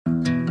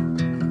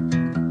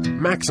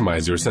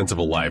Maximize your sense of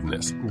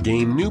aliveness,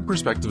 gain new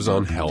perspectives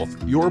on health,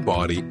 your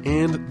body,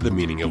 and the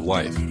meaning of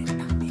life.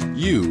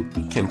 You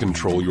can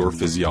control your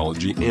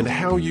physiology and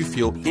how you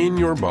feel in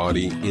your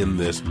body in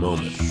this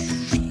moment.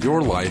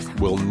 Your life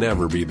will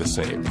never be the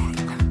same.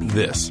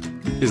 This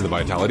is the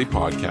Vitality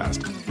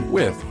Podcast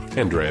with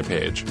Andrea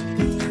Page.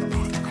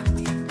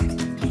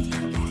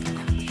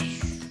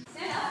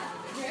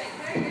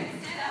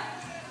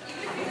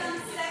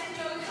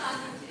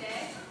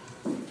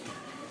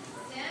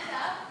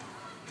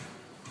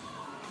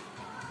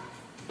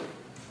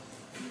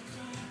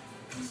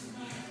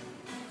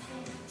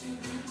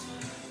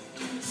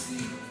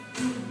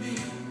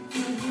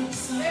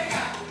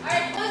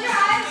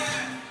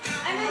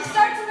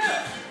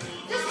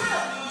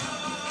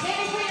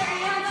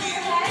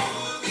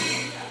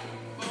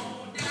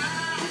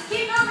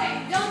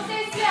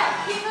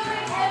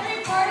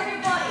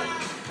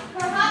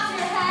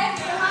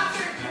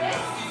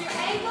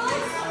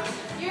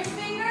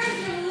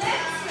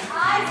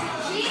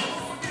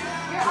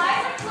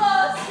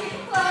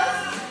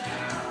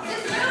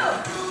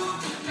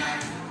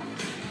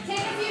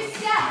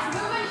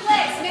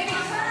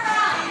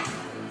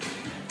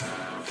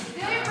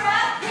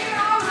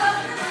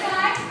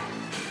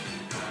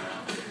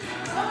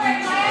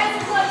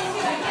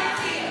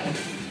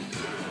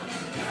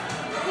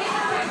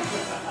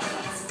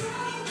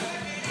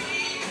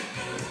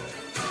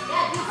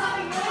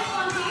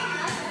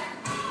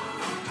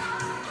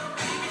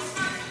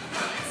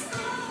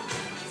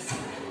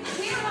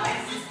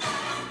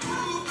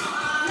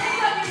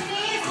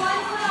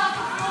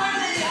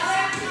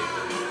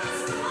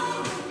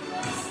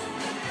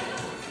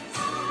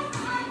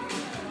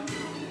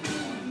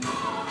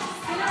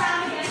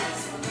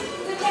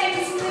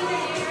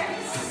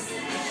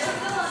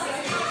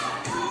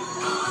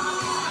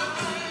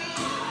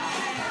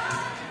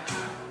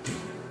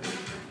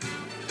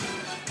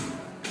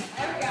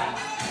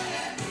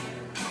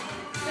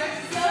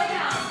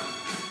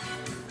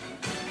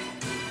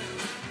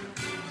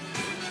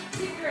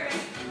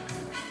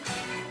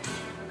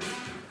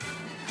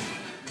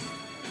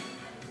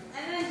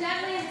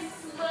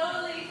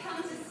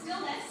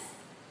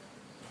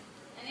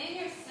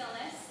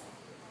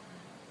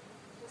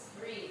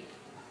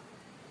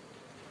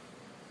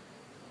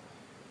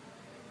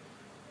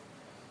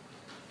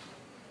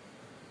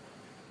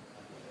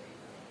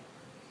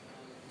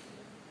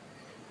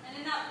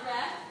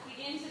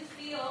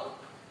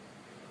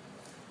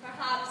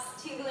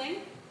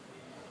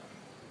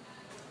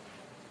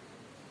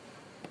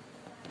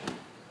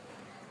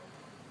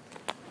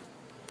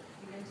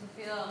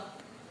 Feel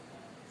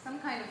some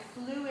kind of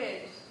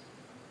fluid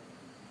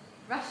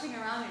rushing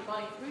around your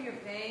body through your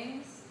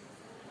veins.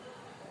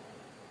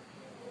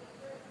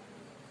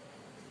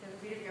 Feel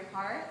the beat of your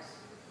heart.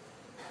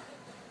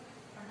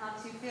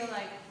 Perhaps you feel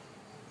like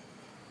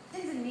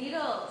pins and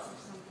needles or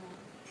something.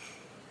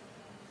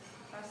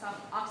 First off,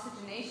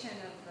 oxygenation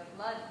of the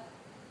blood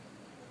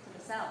to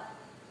the cell.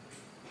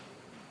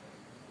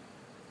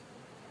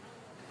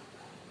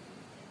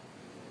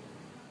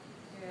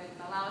 Good.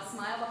 Allow a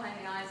smile behind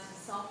the eyes to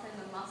soften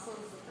the muscles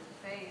of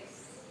the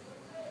face.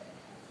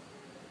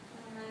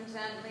 And then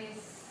gently,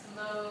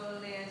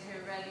 slowly, as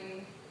you're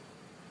ready,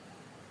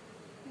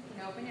 you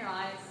can open your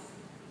eyes.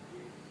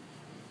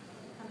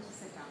 Come to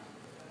sit down.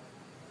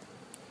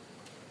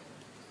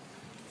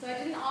 So I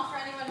didn't offer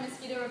anyone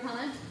mosquito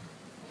repellent,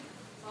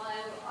 so I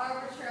will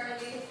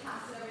arbitrarily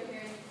pass it over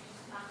here and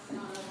pass it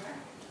on over.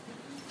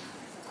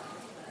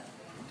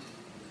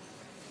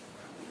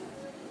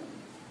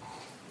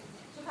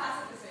 She'll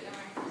pass it this way, don't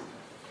worry.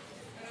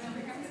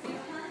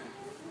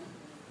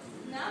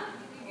 No?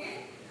 You good?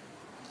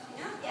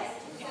 No? Yes?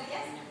 You said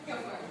yes? Go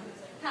for it.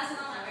 Pass it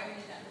on that way when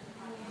you're done.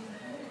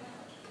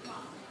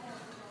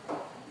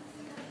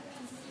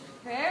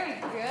 Very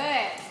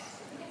good.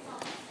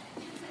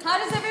 How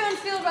does everyone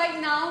feel right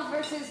now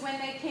versus when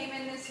they came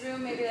in this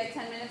room maybe like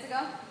 10 minutes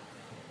ago?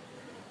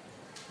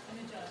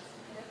 Energized.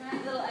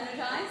 Different? A little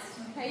energized?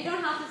 Okay, you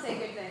don't have to say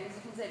good things.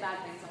 You can say bad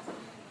things also.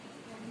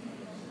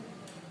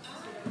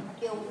 I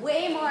feel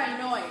way more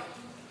annoyed.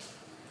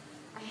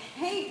 I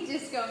hate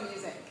disco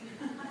music.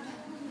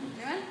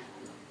 Anyone?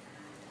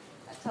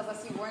 That tells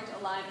us you weren't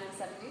alive in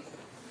the 70s.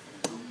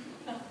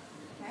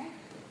 Okay.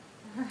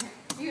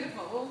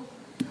 Beautiful. Well,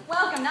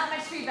 welcome. Not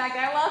much feedback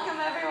there. Welcome,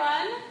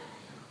 everyone.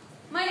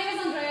 My name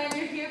is Andrea, and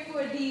you're here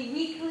for the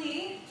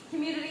weekly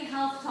Community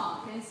Health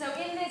Talk. And so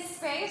in this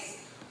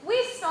space,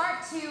 we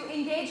start to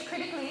engage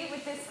critically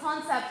with this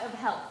concept of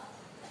health.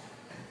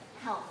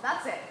 Health,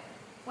 that's it.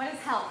 What is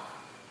health?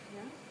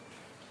 Yeah.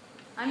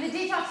 I'm the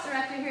detox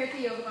director here at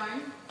the Yoga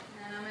Barn,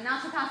 and I'm a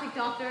naturopathic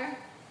doctor,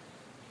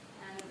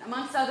 and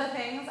amongst other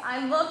things,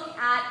 I look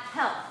at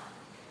health.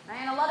 Right?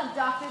 And a lot of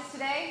doctors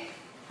today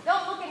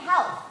don't look at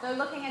health, they're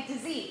looking at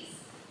disease.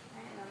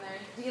 Right? And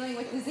they're dealing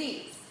with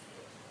disease.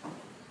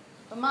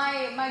 But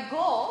my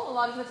goal, a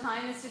lot of the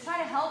time, is to try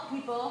to help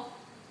people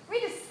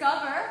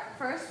rediscover,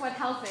 first, what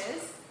health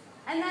is,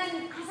 and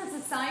then, as a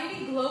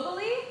society,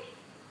 globally,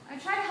 I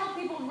try to help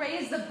people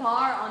raise the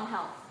bar on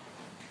health.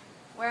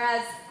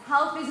 Whereas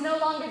health is no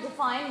longer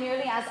defined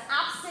merely as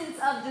absence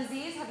of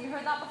disease. Have you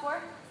heard that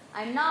before?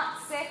 I'm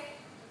not sick,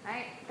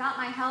 right? Got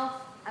my health.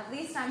 At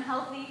least I'm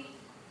healthy.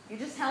 You're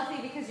just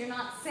healthy because you're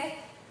not sick.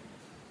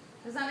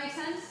 Does that make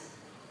sense?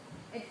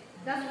 It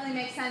doesn't really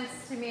make sense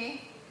to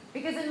me.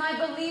 Because in my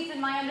belief,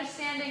 in my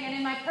understanding, and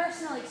in my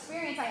personal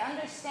experience, I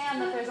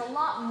understand that there's a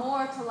lot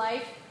more to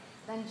life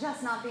than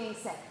just not being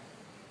sick.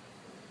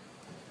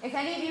 If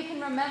any of you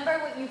can remember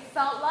what you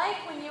felt like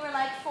when you were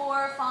like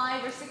 4,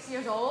 5, or 6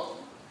 years old,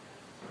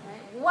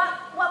 right?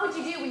 What would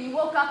you do when you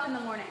woke up in the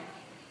morning?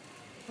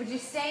 Would you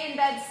stay in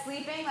bed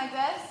sleeping like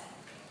this?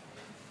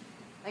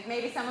 Like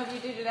maybe some of you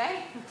do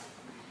today?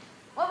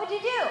 What would you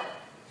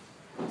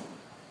do?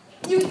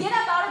 You would get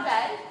up out of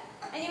bed,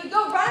 and you would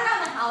go run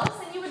around the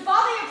house, and you would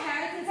bother your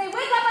parents and say,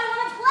 wake up, I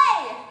want to play!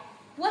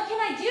 What can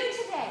I do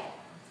today?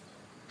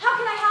 How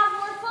can I have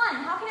more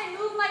fun? How can I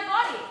move my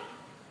body?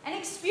 And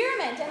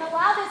experiment and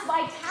allow this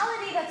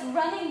vitality that's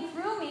running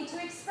through me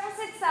to express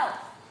itself.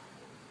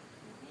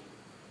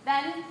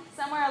 Then,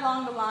 somewhere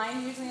along the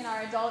line, usually in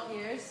our adult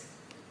years,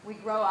 we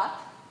grow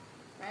up,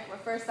 right? Where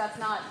first that's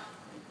not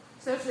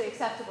socially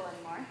acceptable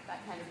anymore,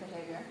 that kind of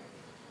behavior.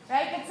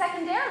 Right? But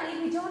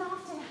secondarily, we don't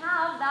often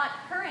have that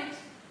current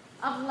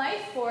of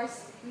life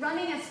force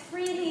running as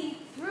freely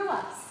through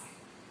us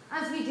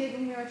as we did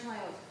when we were a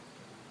child.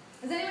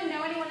 Does anyone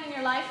know anyone in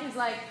your life who's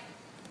like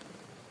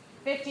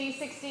 50,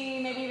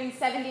 60, maybe even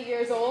 70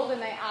 years old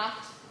and they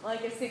act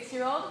like a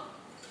 6-year-old?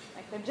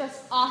 Like they're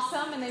just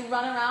awesome and they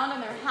run around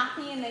and they're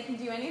happy and they can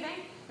do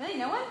anything? Really?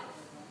 No one?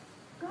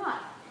 God,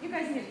 you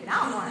guys need to get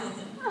out more.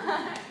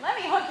 Let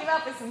me hook you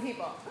up with some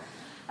people.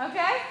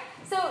 Okay?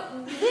 So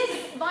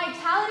this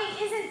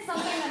vitality isn't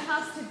something that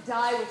has to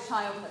die with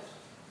childhood.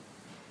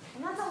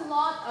 And that's a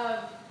lot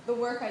of the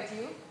work I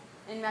do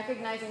in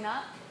recognizing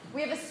that.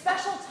 We have a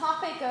special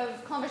topic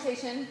of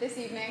conversation this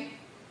evening.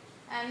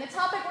 And the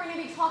topic we're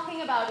going to be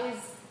talking about is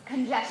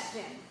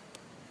congestion.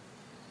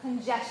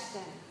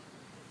 Congestion.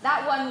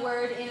 That one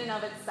word in and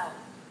of itself.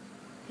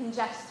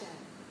 Congestion.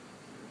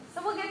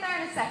 So we'll get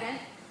there in a second.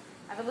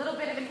 I have a little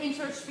bit of an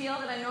intro spiel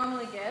that I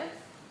normally give.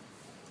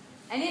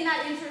 And in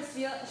that intro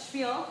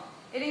spiel,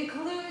 it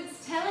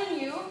includes telling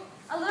you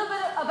a little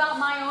bit about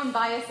my own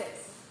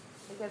biases.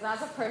 Because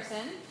as a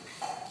person,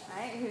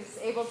 right, who's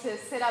able to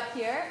sit up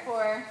here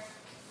for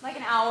like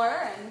an hour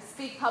and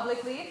speak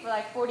publicly for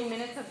like 40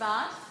 minutes of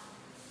that,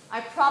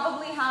 I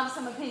probably have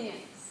some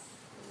opinions.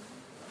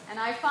 And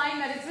I find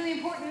that it's really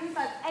important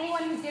that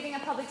anyone who's giving a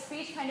public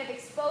speech kind of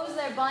expose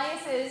their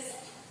biases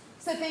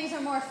so things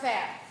are more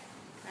fair.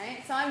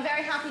 Right? So I'm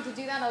very happy to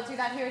do that. I'll do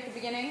that here at the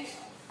beginning.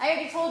 I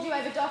already told you I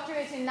have a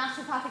doctorate in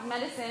naturopathic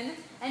medicine,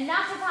 and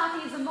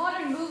naturopathy is a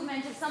modern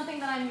movement of something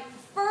that I'm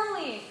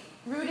firmly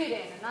rooted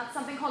in, and that's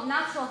something called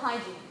natural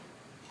hygiene.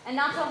 And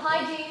natural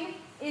hygiene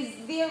is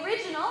the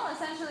original,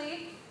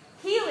 essentially,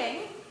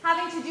 healing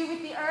having to do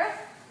with the earth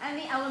and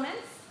the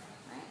elements,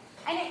 right?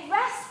 And it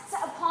rests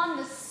upon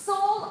the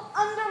sole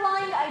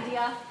underlined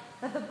idea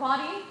that the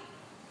body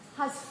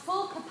has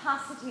full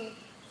capacity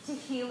to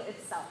heal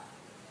itself.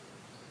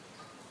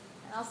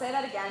 And I'll say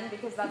that again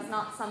because that's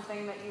not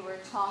something that you were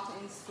taught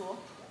in school.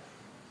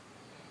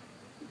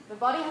 The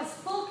body has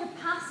full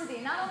capacity,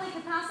 not only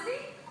capacity,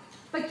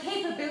 but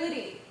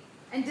capability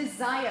and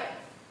desire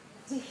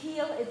to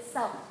heal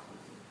itself.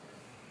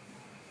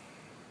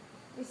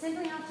 You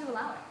simply have to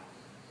allow it.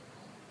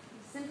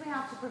 You simply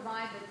have to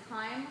provide the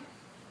time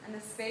and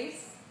the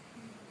space,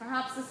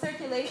 perhaps the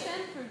circulation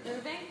through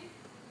grooving,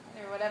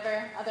 or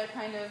whatever other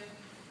kind of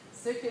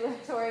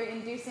circulatory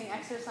inducing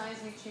exercise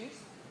you choose.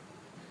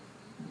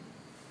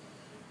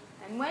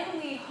 And when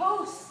we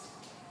host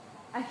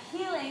a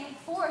healing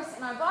force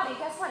in our body,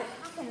 guess what? It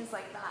happens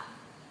like that.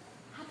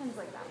 It happens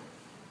like that.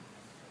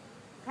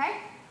 Okay?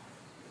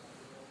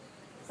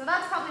 So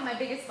that's probably my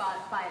biggest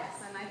bias,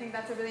 and I think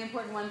that's a really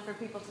important one for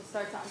people to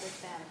start to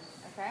understand.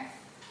 Okay?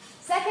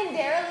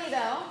 Secondarily,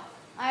 though,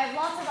 I have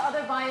lots of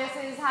other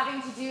biases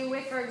having to do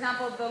with, for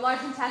example, the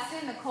large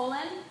intestine, the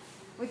colon,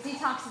 with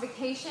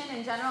detoxification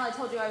in general. I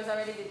told you I was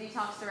already the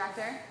detox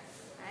director.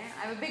 Right?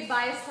 I have a big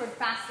bias toward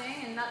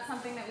fasting, and that's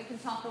something that we can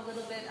talk a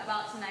little bit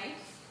about tonight.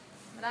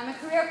 But I'm a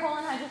career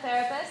colon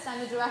hydrotherapist. I'm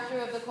the director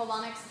of the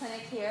colonics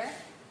clinic here.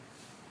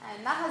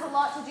 And that has a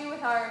lot to do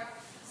with our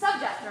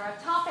subject, or our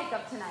topic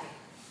of tonight,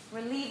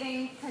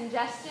 relieving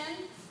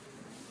congestion.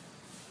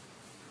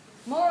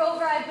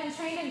 Moreover, I've been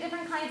trained in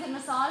different kinds of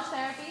massage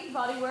therapy,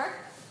 body work,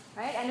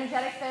 right,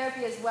 energetic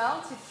therapy as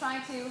well, to try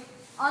to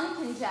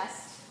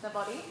uncongest the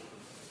body.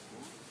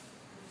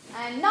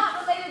 And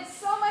not related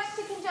so much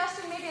to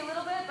congestion, maybe a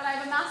little bit, but I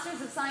have a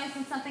master's of science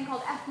in something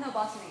called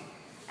ethnobotany.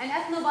 And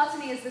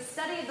ethnobotany is the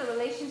study of the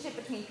relationship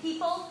between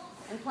people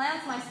and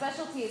plants. My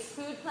specialty is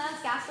food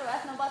plants,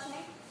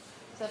 gastroethnobotany.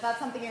 So if that's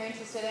something you're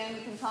interested in,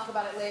 we can talk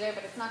about it later,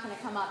 but it's not going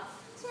to come up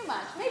too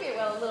much. Maybe it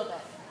will a little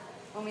bit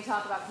when we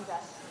talk about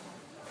congestion.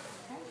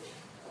 Okay?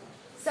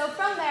 So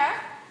from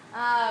there,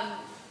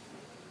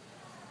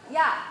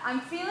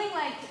 I'm feeling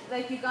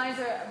like you guys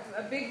are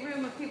a big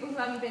room of people who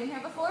haven't been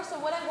here before. So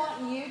what I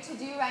want you to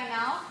do right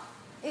now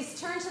is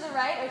turn to the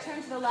right or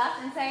turn to the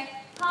left and say,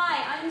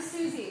 "Hi, I'm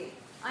Susie.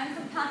 I'm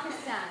from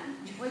Pakistan.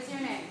 What's your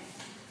name?"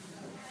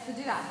 So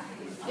do that.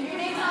 If your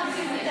name's not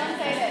Susie, don't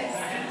say this.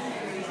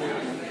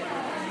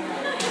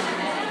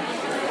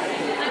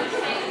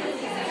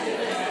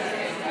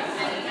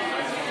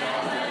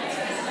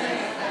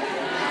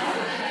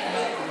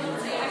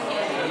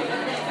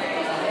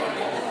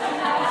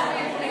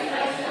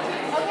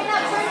 Okay, now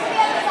turn to the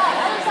other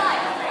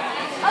side.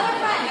 Other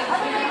friend,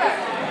 other neighbor.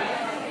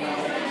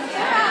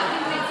 Turn around.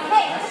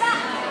 Hey, to the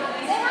back.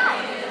 Say hi.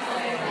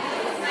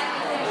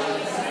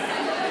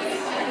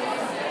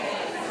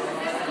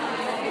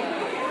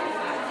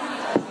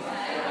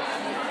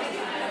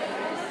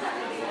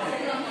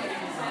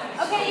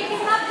 Okay, you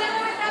can have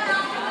dinner with them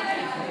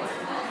afterwards.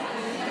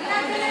 You can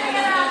have dinner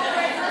together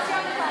afterwards, unless you're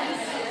on the cleanse.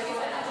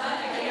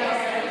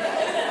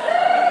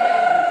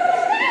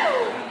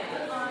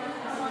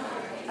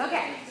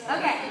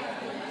 Okay.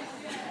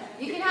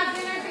 You can have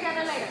dinner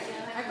together later.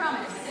 I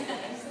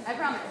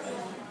promise.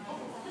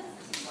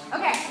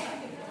 Okay.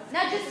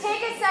 Now just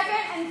take a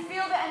second and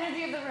feel the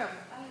energy of the room.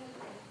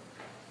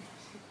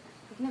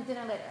 You can have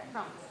dinner later, I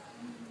promise.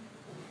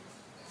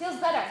 Feels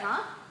better,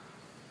 huh?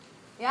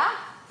 Yeah?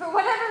 For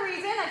whatever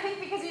reason, I think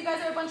because you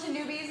guys are a bunch of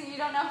newbies and you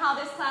don't know how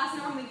this class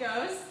normally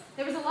goes,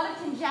 there was a lot of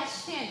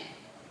congestion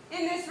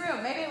in this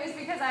room. Maybe it was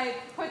because I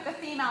put the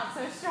theme out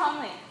so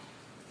strongly.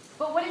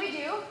 But what did we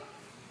do?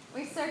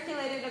 We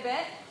circulated a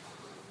bit.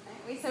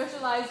 Right? We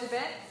socialized a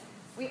bit.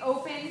 We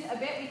opened a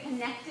bit. We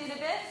connected a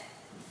bit.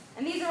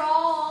 And these are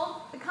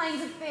all the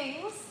kinds of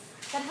things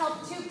that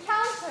help to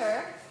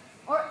counter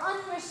or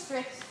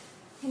unrestrict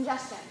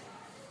congestion.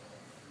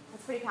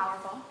 That's pretty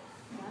powerful.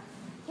 Yeah.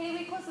 Katie, will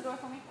you close the door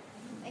for me?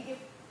 Thank you.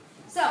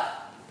 So,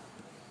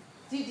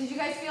 did you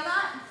guys feel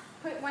that?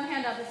 Put one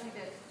hand up if you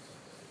did.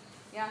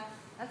 Yeah?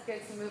 That's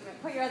good. Some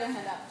movement. Put your other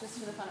hand up just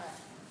for the fun of it.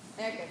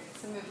 Very good.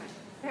 Some movement.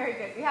 Very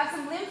good. We have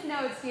some lymph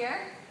nodes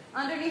here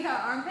underneath our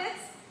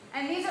armpits,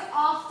 and these are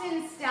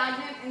often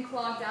stagnant and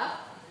clogged up.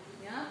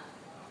 Yeah?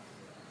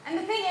 And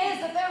the thing is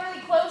that they're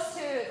really close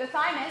to the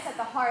thymus at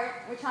the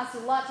heart, which has a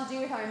lot to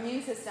do with our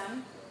immune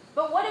system.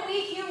 But what do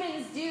we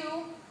humans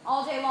do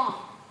all day long?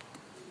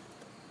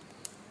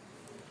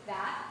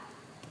 That,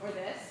 or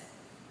this,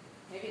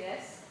 maybe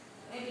this,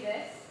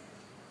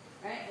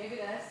 right? Maybe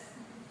this.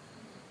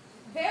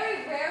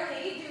 Very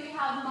rarely do we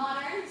have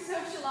modern,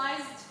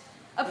 socialized,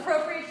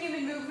 appropriate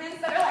human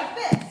movements that are like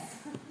this,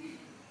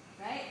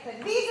 right?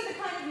 But these are the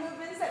kind of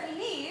movements that we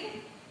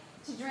need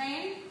to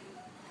drain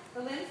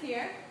the lymph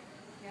here,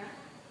 yeah?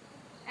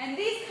 And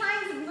these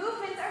kinds of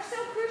movements are so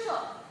crucial.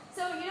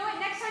 So you know what,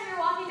 next time you're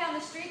walking down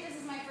the street, this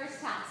is my first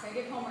task, I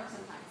give homework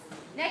sometimes.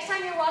 Next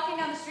time you're walking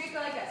down the street, go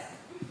like this.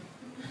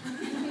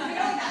 Go like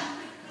that.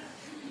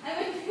 And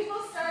when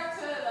people start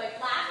to like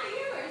laugh at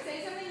you or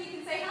say something, you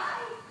can say hi.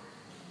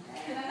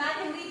 And then that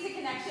can lead to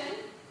connection,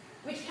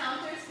 which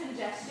counters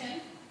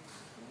congestion.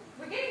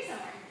 We're getting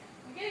somewhere.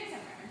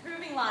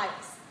 Improving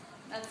lives.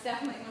 That's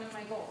definitely one of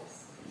my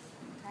goals.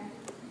 Okay?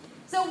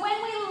 So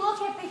when we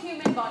look at the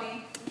human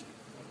body,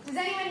 does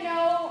anyone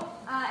know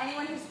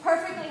anyone who's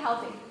perfectly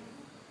healthy?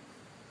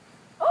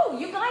 Oh,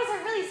 you guys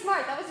are really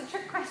smart. That was a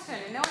trick question,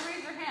 and no one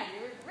raised their hand.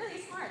 You were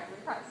really smart. I'm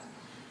impressed.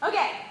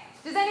 Okay.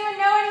 Does anyone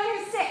know anyone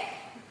who's sick?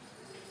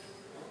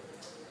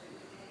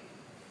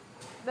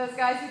 Those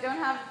guys who don't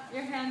have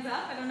your hands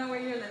up, I don't know where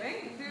you're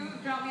living. Do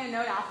drop me a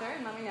note after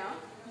and let me know.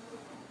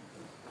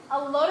 A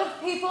lot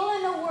of people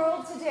in the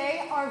world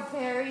today are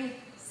very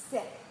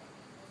sick.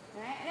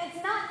 Right? And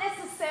it's not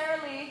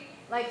necessarily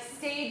like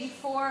stage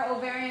 4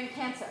 ovarian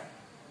cancer.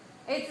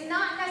 It's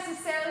not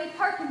necessarily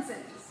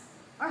Parkinson's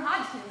or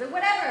Hodgkin's or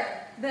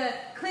whatever the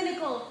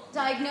clinical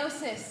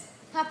diagnosis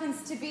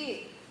happens to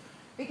be.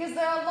 Because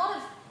there are a lot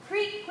of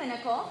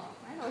preclinical,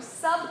 right, or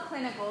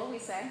subclinical, we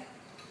say,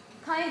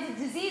 kinds of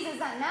diseases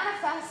that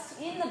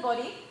manifest in the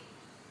body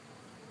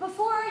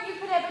before you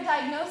could ever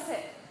diagnose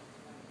it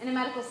in a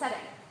medical setting.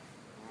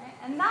 Right?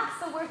 And that's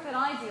the work that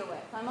I deal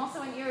with. I'm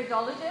also an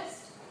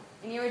iridologist.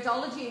 In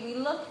iridology, we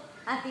look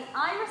at the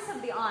iris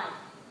of the eye,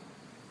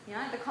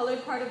 yeah, the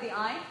colored part of the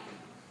eye,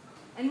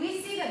 and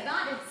we see that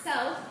that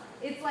itself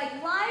is like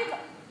live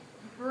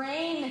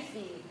brain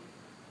feed.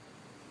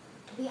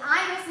 The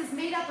iris is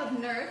made up of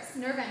nerves,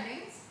 nerve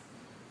endings,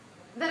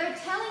 that are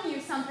telling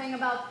you something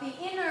about the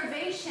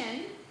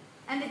innervation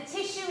and the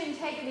tissue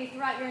integrity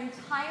throughout your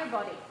entire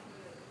body.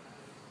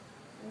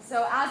 And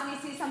so as we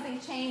see something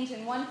change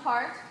in one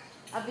part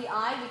of the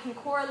eye, we can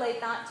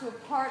correlate that to a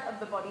part of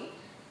the body.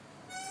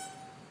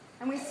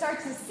 And we start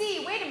to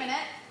see, wait a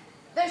minute,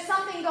 there's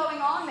something going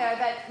on there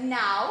that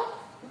now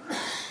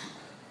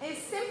is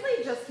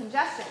simply just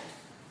congestion.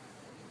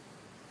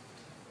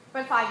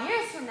 But 5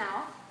 years from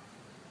now,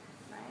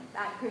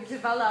 that could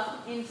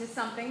develop into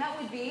something that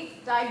would be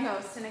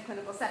diagnosed in a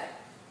clinical setting.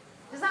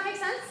 Does that make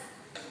sense?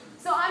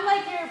 So I'm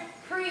like your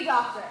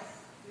pre-doctor.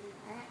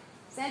 Right?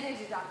 Sanjay's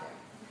your doctor.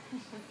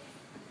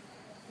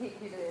 he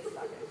really is a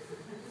doctor.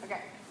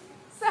 Okay.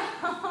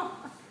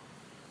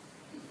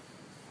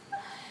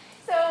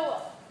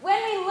 So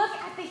when we look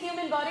at the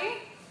human body,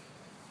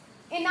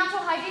 in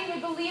natural hygiene,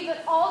 we believe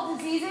that all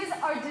diseases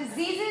are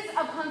diseases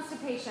of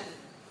constipation.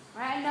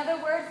 Right?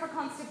 Another word for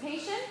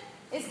constipation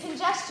is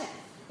congestion.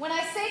 When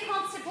I say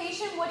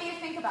constipation, what do you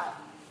think about?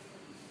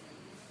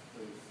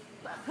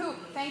 Poop.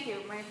 Thank you.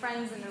 My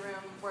friends in the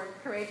room were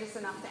courageous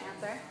enough to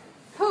answer.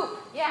 Poop.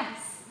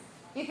 Yes.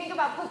 You think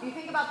about poop. You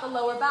think about the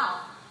lower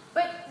bowel.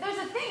 But there's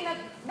a thing that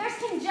there's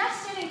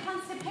congestion and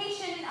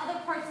constipation in other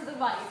parts of the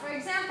body. For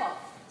example,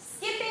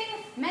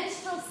 skipping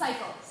menstrual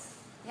cycles.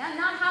 Yeah,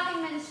 not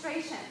having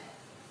menstruation.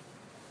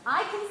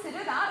 I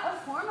consider that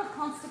a form of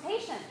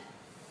constipation.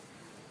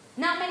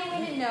 Not many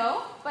women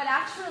know, but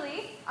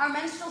actually our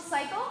menstrual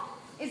cycle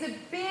is a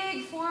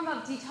big form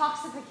of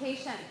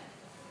detoxification.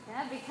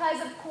 Yeah,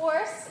 because of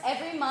course,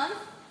 every month,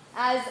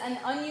 as an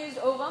unused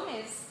ovum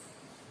is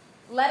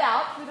let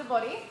out through the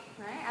body,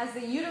 right, as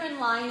the uterine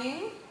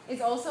lining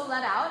is also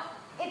let out,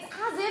 it's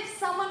as if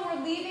someone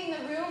were leaving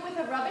the room with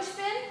a rubbish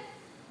bin,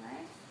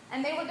 right,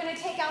 and they were going to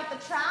take out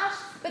the trash,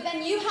 but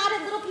then you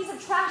had a little piece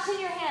of trash in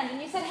your hand,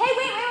 and you said, hey,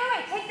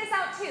 wait, take this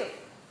out too.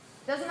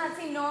 Doesn't that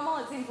seem normal?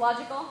 It seems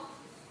logical?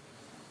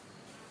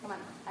 Come on,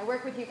 I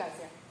work with you guys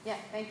here. Yeah,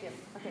 thank you.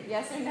 Okay,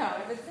 yes or no?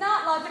 If it's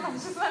not logical,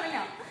 just let me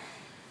know.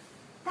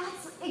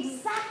 That's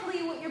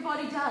exactly what your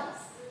body does.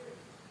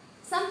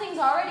 Something's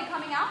already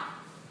coming out,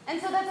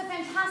 and so that's a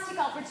fantastic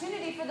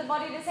opportunity for the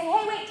body to say,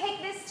 hey, wait,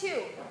 take this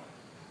too,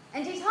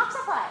 and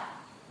detoxify.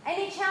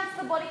 Any chance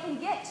the body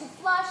can get to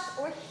flush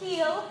or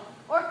heal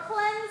or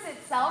cleanse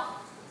itself,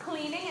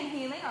 cleaning and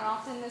healing are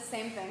often the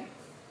same thing,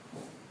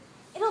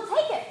 it'll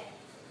take it.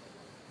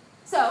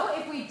 So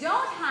if we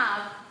don't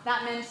have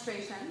that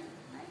menstruation,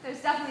 right,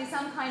 there's definitely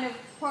some kind of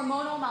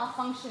hormonal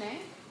malfunctioning.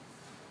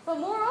 But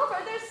moreover,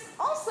 there's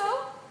also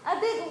a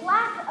big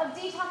lack of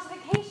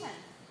detoxification,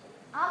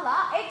 a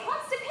la a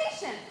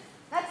constipation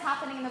that's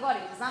happening in the body.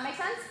 Does that make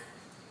sense?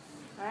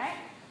 All right?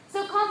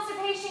 So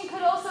constipation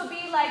could also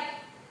be like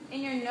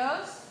in your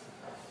nose.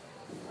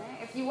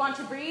 Right? If you want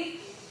to breathe,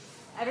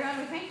 everyone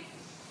with me?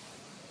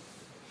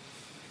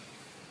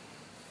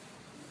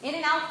 In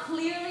and out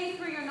clearly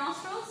through your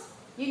nostrils,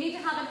 you need to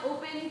have an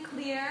open,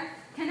 clear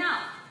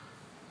canal.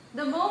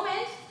 The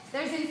moment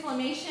there's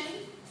inflammation,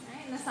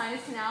 in the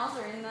sinus canals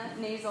or in the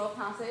nasal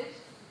passage,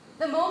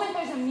 the moment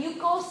there's a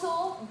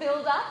mucosal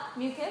buildup,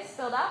 mucus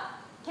buildup,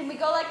 can we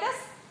go like this?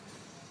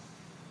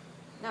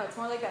 No, it's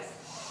more like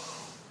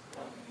this.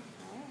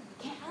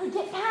 Can't really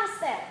get past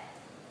there.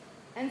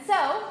 And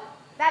so,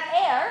 that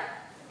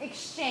air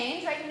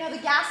exchange, right? You know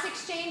the gas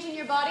exchange in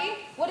your body?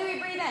 What do we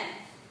breathe in?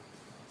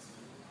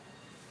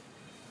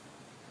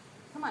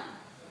 Come on.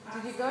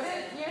 Did you go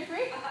to year 3?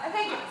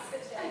 Thank you.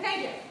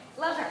 Thank you.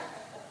 Love her.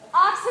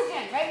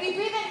 Oxygen, right? We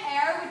breathe in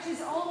air, which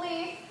is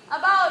only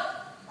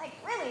about, like,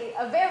 really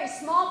a very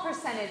small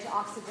percentage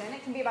oxygen.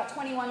 It can be about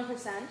 21%.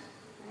 Right?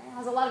 It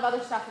has a lot of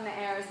other stuff in the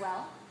air as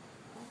well.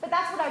 But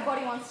that's what our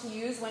body wants to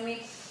use when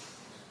we...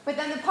 But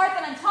then the part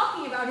that I'm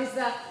talking about is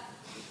the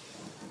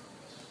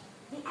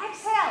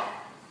exhale,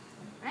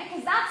 right?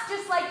 Because that's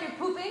just like your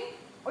pooping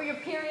or your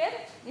period.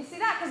 You see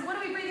that? Because what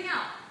are we breathing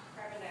out?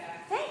 Carbon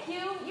dioxide. Thank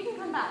you. You can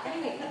come back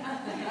any week.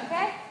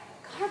 Okay?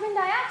 Carbon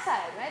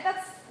dioxide, right?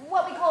 That's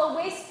what we call a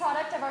waste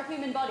product of our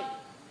human body.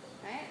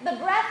 Right?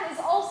 The breath is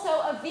also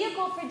a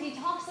vehicle for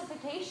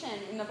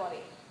detoxification in the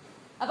body.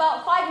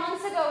 About 5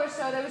 months ago or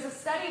so, there was a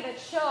study that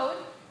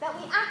showed that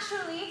we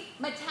actually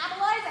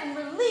metabolize and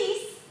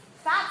release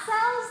fat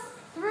cells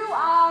through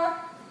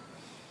our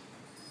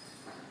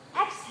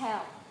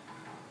exhale.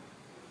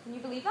 Can you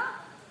believe that?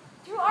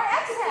 Through our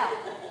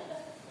exhale.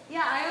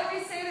 Yeah, I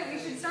always say that we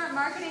should start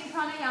marketing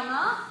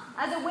pranayama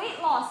as a weight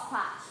loss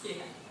class.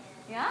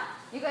 Yeah?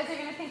 You guys are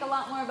going to think a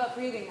lot more about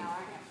breathing now,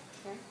 aren't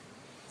you? Okay.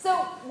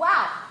 So,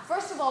 wow.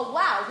 First of all,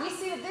 wow. We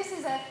see that this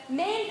is a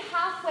main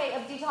pathway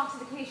of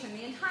detoxification,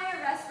 the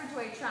entire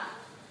respiratory tract.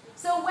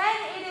 So when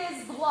it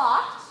is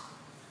blocked,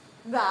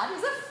 that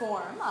is a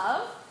form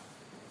of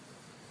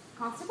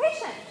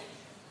constipation,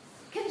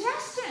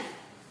 congestion.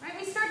 Right?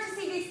 We start to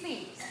see these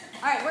themes.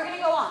 All right, we're going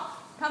to go on.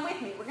 Come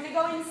with me. We're going to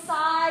go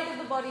inside of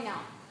the body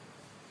now.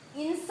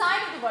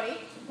 Inside of the body,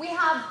 we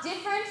have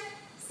different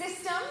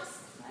systems.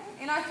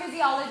 In our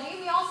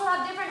physiology, we also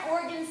have different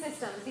organ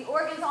systems. The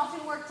organs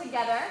often work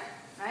together,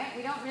 right?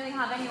 We don't really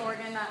have any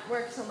organ that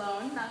works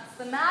alone. That's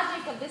the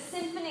magic of this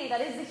symphony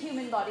that is the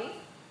human body,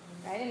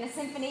 right? In a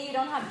symphony, you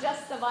don't have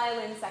just the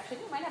violin section.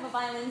 You might have a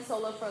violin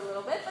solo for a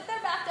little bit, but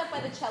they're backed up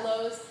by the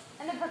cellos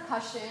and the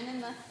percussion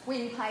and the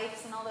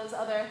windpipes and all those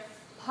other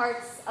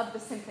parts of the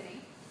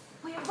symphony.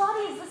 Well, your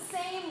body is the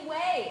same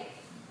way,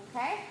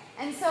 okay?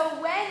 And so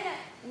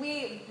when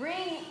we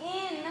bring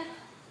in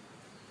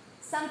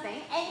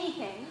something,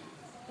 anything,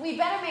 we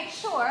better make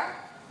sure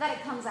that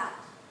it comes out.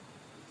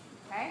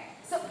 Okay?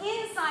 So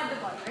inside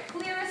the body, the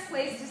clearest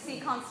place to see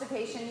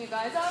constipation, you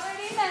guys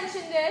already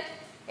mentioned it.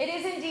 It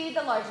is indeed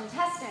the large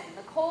intestine,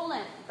 the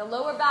colon, the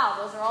lower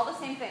bowel. Those are all the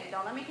same thing.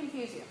 Don't let me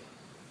confuse you.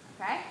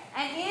 Okay?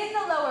 And in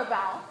the lower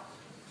bowel,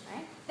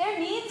 right, there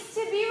needs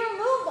to be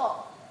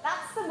removal.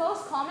 That's the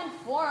most common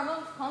form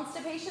of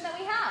constipation that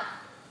we have.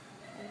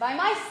 And by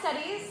my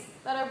studies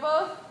that are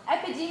both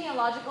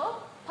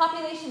epidemiological,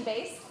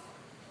 population-based,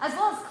 as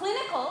well as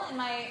clinical in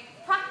my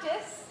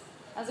practice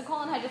as a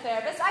colon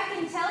hydrotherapist, I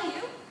can tell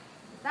you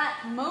that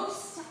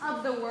most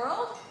of the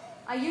world,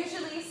 I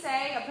usually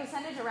say a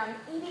percentage around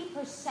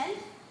 80%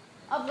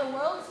 of the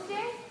world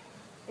today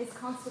is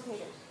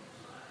constipated.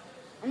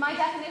 And my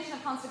definition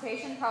of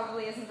constipation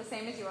probably isn't the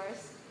same as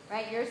yours,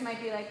 right? Yours might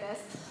be like this.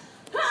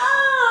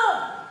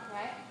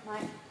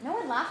 Right? No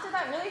one laughed at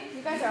that, really?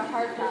 You guys are a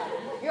hard crowd.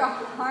 You're a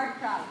hard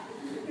crowd.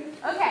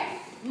 Okay,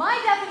 my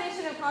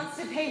definition of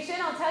constipation,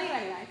 I'll tell you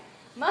anyway.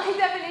 My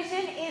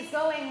definition is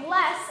going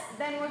less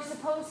than we're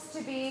supposed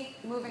to be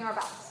moving our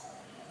bowels.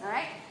 All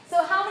right?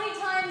 So how many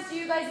times do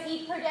you guys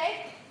eat per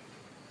day?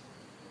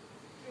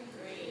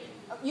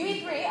 3. You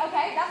eat 3,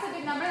 okay, that's a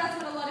good number. That's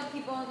what a lot of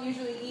people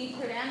usually eat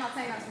per day. I'm not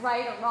saying that's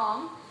right or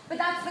wrong, but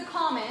that's the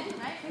common,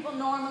 right? People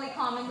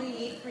commonly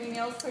eat 3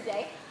 meals per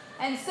day.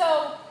 And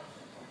so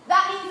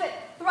that means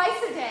that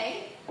thrice a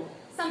day,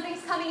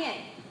 something's coming in.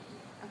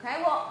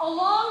 Okay, well,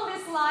 along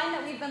this line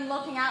that we've been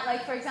looking at,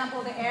 like, for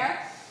example, the air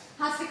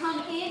has to come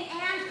in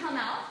and come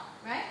out,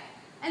 right?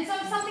 And so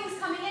if something's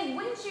coming in,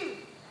 wouldn't you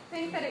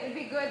think that it would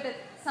be good that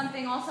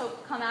something also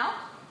come out?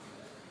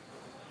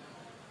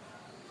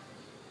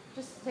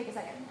 Just take a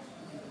second.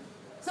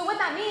 So what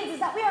that means is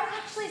that we are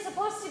actually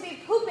supposed to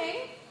be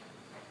pooping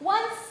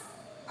once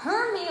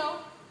per meal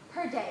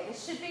per day.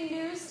 This should be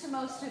news to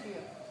most of you.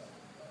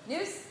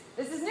 News?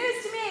 This is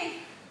news to me.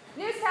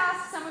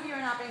 Newscast, some of you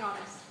are not being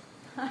honest.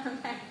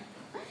 Okay.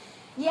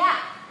 Yeah,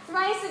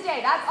 thrice a day.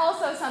 That's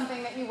also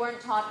something that you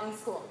weren't taught in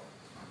school.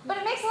 But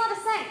it makes a lot of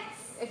sense.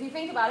 If you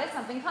think about it,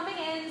 something coming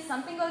in,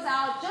 something goes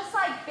out, just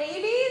like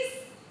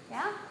babies,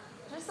 yeah?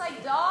 Just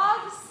like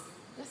dogs,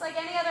 just like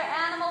any other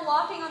animal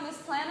walking on this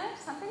planet,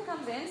 something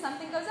comes in,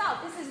 something goes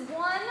out. This is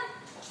one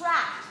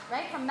tract,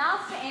 right? From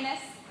mouth to anus.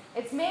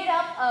 It's made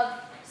up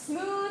of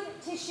smooth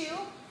tissue.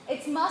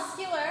 It's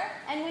muscular,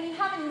 and when you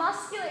have a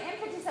muscular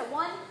impetus at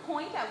one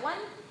point, at one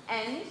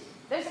end,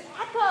 there's an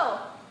echo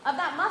of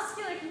that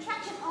muscular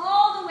contraction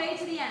all the way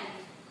to the end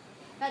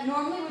that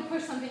normally would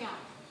push something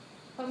out.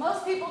 But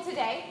most people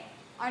today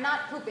are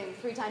not pooping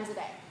 3 times a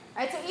day.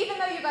 Right? So even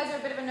though you guys are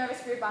a bit of a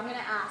nervous group, I'm going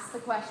to ask the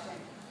question.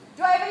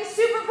 Do I have any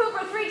super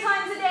pooper 3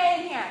 times a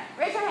day in here?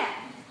 Raise your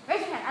hand. Raise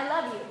your hand. I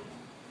love you.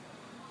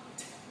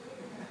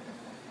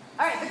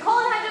 All right, the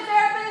colon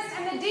hydrotherapist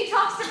and the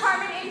detox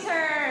department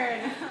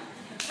intern.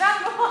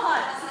 Round of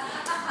applause.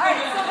 All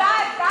right, so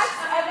that's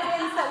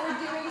evidence that we're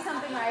doing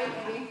something right,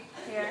 maybe,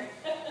 here.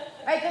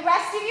 All right, the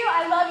rest of you,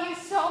 I love you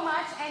so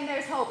much, and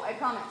there's hope, I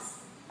promise.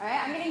 All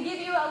right, I'm going to give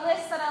you a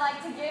list that I like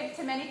to give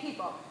to many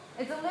people.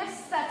 It's a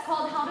list that's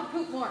called How to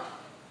Poop More.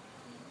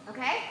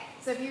 Okay?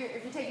 So if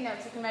you're taking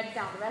notes, you can write it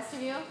down. The rest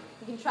of you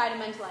can try to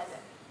mentalize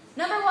it.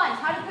 Number 1,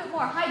 how to poop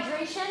more.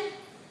 Hydration.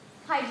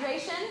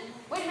 Hydration.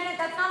 Wait a minute,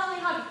 that's not only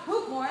how to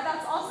poop more,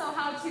 that's also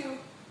how to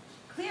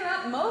clear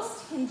up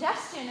most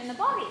congestion in the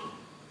body.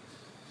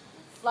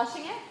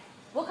 Flushing it.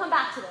 We'll come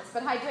back to this,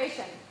 but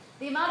hydration.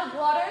 The amount of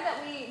water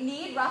that we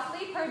need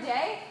roughly per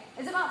day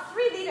is about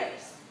 3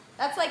 liters.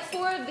 That's like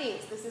 4 of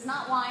these. This is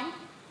not wine.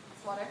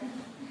 It's water.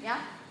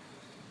 Yeah?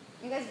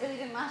 You guys really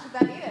didn't laugh at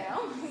that either.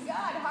 Oh my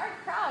God, hard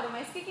crowd. Am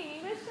I speaking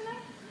English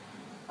tonight?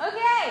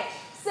 Okay,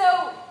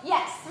 so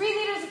yes, 3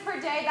 liters per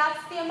day.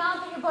 That's the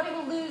amount that your body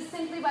will lose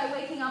simply by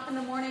waking up in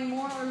the morning,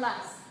 more or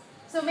less.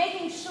 So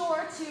making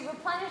sure to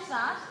replenish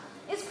that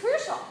is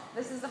crucial.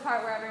 This is the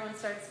part where everyone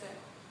starts to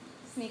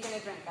sneak in a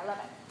drink. I love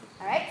it.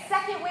 All right,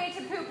 second way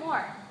to poop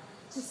more,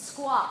 to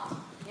squat.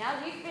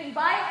 Yeah, we've been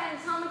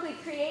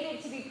bioanatomically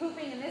created to be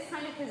pooping in this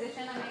kind of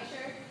position. I make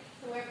sure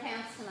to wear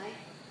pants tonight.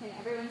 Can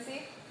everyone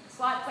see?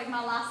 Squat, it's like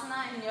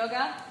malasana in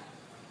yoga.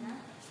 Yeah.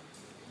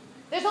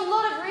 There's a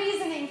lot of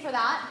reasoning for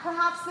that.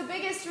 Perhaps the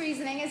biggest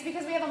reasoning is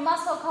because we have a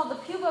muscle called the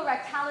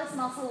puborectalis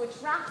muscle, which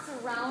wraps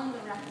around the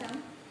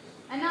rectum.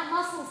 And that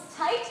muscle's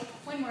tight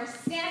when we're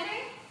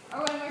standing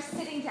or when we're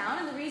sitting down.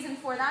 And the reason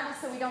for that is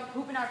so we don't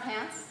poop in our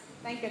pants.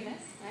 Thank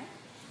goodness, right?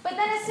 But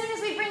then as soon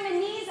as we bring the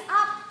knees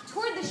up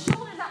toward the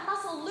shoulders, that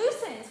muscle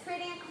loosens,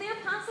 creating a clear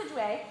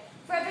passageway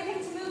for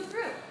everything to move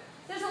through.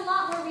 There's a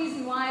lot more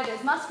reason why.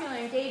 There's muscular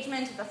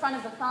engagement at the front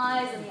of the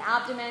thighs and the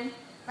abdomen.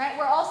 Right?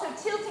 We're also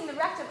tilting the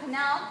rectal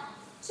canal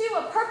to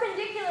a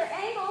perpendicular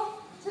angle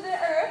to the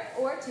earth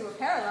or to a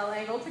parallel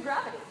angle to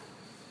gravity,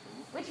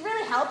 which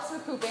really helps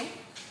with pooping.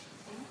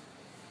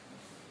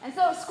 And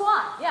so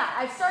squat. Yeah,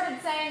 I've started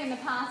saying in the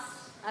past,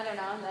 I don't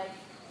know, like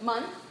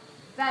month,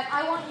 that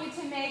I want you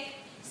to make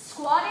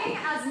squatting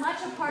as much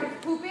a part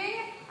of pooping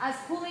as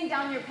pulling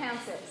down your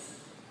pants is.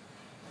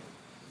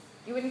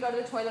 You wouldn't go to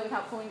the toilet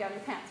without pulling down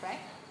your pants, right?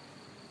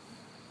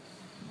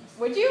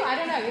 Would you? I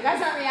don't know. You guys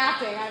aren't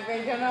reacting. I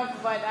don't know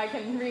what I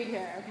can read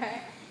here,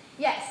 okay?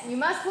 Yes, you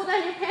must pull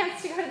down your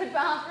pants to go to the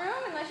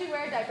bathroom unless you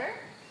wear a diaper.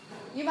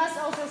 You must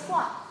also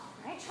squat,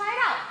 right? Try it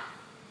out.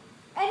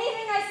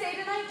 Anything I say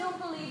tonight, don't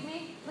believe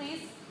me,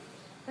 please,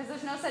 because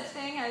there's no such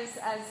thing as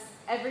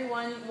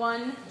everyone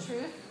one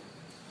truth.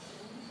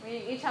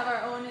 We each have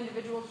our own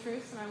individual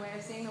truths and our way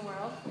of seeing the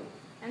world.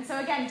 And so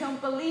again,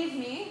 don't believe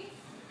me,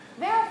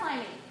 verify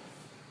me.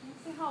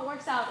 Let's see how it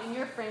works out in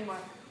your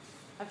framework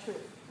of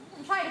truth.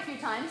 And try it a few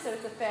times so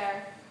it's a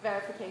fair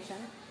verification.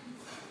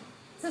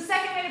 So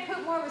second way to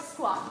poop more was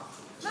squat.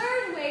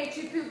 Third way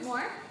to poop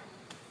more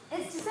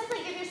is to simply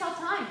give yourself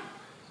time.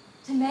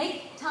 To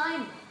make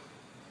time.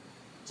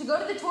 To go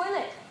to the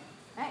toilet.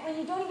 Right? When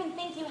you don't even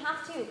think you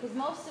have to, because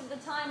most of the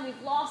time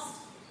we've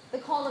lost the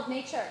call of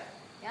nature.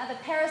 Yeah, the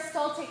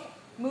peristaltic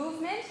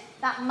movement,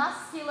 that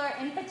muscular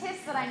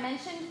impetus that I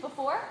mentioned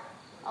before,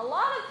 a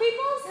lot of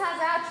people's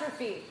has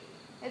atrophied.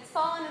 It's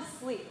fallen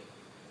asleep.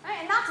 Right?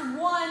 And that's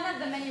one of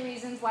the many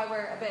reasons why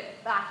we're a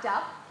bit backed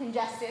up,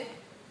 congested,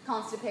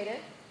 constipated.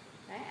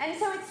 Right? And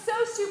so it's so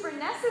super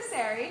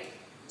necessary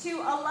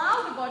to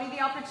allow the body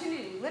the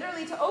opportunity,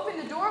 literally to open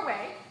the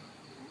doorway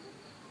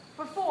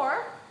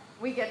before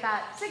we get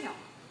that signal.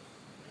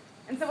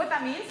 And so what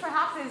that means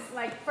perhaps is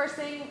like first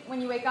thing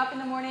when you wake up in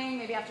the morning,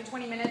 maybe after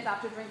 20 minutes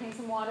after drinking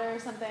some water or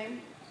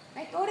something,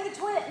 right? Go to the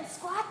toilet and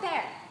squat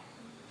there.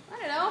 I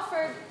don't know,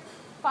 for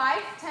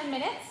 5-10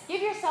 minutes.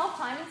 Give yourself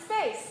time and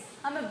space.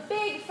 I'm a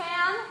big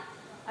fan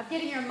of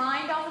getting your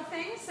mind off of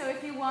things, so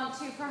if you want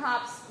to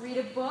perhaps read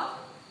a book,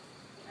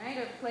 right,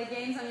 or play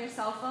games on your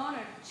cell phone,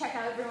 or check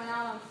out everyone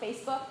out on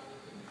Facebook,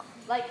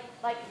 like,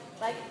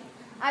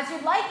 as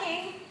you're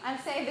liking, I'd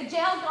say the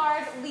jail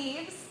guard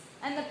leaves,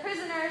 and the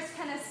prisoners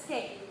can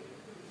escape.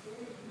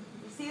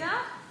 You see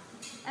that?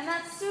 And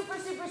that's super,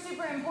 super,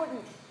 super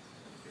important.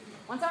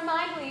 Once our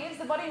mind leaves,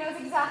 the body knows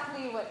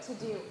exactly what to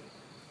do.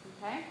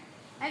 Okay?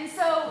 And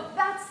so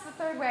that's the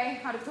third way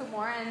how to poop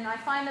more, and I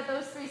find that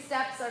those 3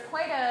 steps are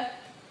quite a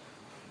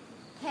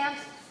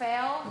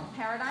can't-fail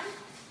paradigm.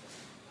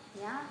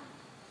 Yeah?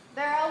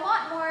 There are a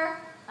lot more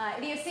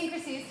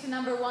idiosyncrasies to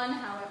number 1,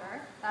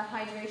 however, that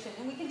hydration,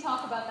 and we can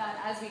talk about that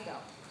as we go.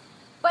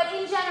 But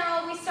in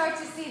general, we start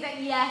to see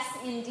that yes,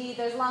 indeed,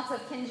 there's lots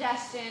of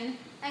congestion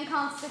and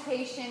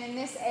constipation in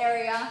this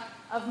area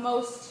of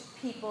most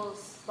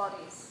people's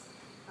bodies.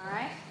 All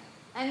right?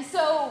 And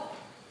so,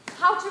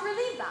 how to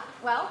relieve that?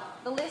 Well,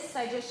 the list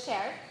I just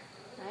shared,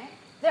 right?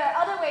 There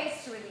are other ways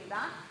to relieve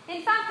that.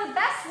 In fact, the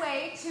best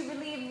way to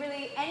relieve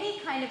really any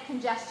kind of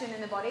congestion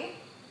in the body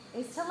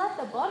is to let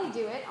the body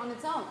do it on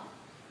its own.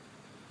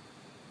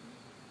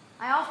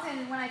 I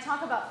often, when I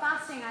talk about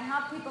fasting, I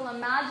have people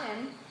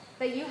imagine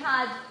that you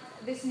had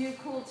this new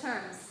cool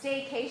term,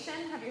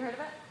 staycation. Have you heard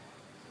of it?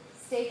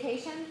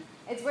 Staycation.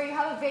 It's where you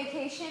have a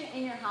vacation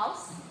in your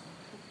house.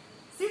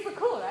 Super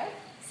cool, right?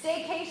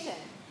 Staycation.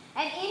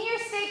 And in your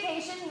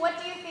staycation,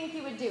 what do you think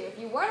you would do if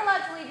you weren't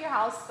allowed to leave your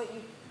house, but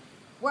you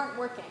weren't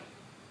working?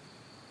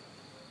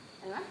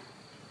 Anyone?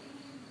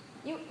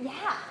 You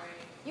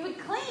would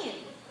clean.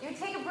 You would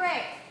take a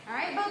break. All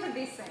right? Both of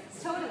these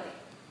things. Totally.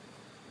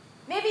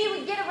 Maybe you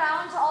would get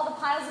around to all the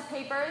piles of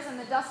papers and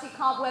the dusty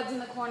cobwebs in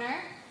the corner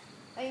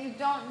that you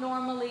don't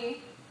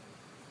normally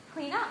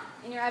clean up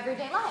in your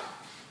everyday life.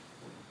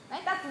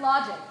 Right? That's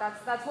logic.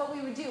 That's what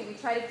we would do. We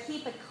try to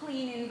keep a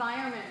clean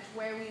environment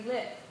where we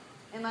live.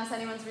 Unless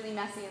anyone's really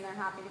messy and they're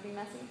happy to be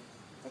messy.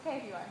 It's okay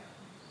if you are.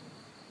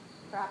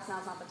 Perhaps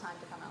now's not the time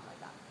to come out like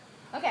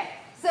that. Okay,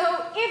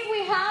 so if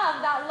we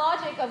have that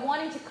logic of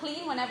wanting to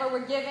clean whenever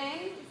we're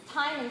given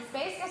time and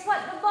space, guess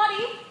what? The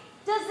body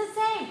does the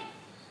same.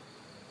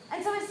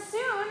 And so as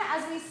soon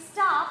as we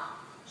stop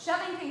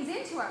shoving things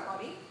into our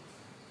body,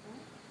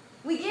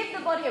 we give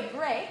the body a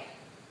break,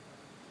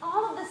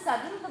 all of a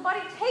sudden the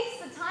body takes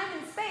the time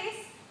and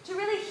space to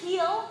really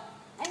heal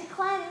and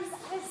cleanse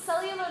at a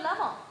cellular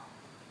level.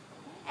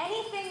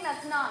 Anything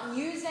that's not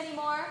used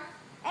anymore,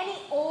 any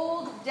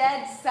old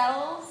dead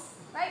cells,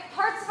 right?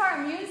 Parts of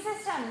our immune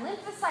system,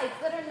 lymphocytes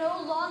that are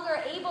no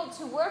longer able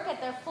to work at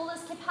their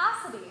fullest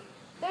capacity,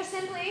 they're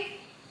simply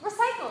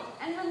recycled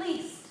and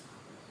released.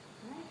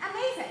 Right?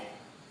 Amazing.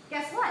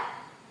 Guess what?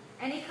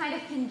 Any kind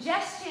of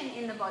congestion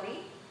in the body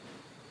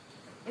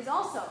is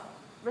also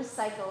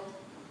recycled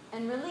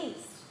and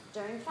released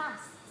during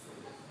fasts.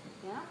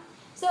 Yeah?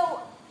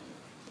 So,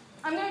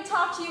 I'm going to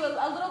talk to you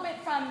a little bit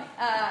from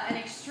an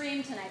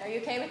extreme tonight. Are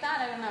you okay with that?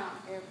 I don't know.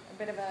 You're a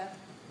bit of a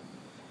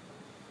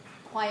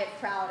quiet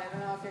crowd. I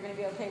don't know if you're going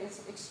to be okay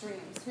with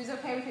extremes. Who's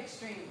okay with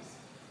extremes?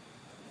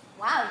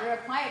 Wow, you're a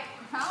quiet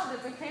crowd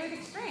that's okay with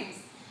extremes.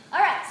 All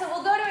right, so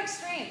we'll go to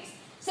extremes.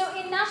 So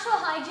in natural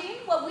hygiene,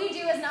 what we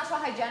do as natural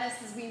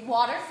hygienists is we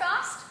water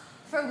fast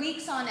for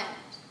weeks on end.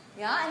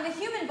 Yeah, and the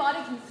human body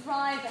can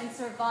thrive and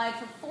survive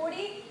for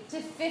 40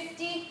 to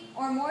 50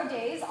 or more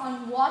days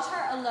on water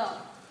alone.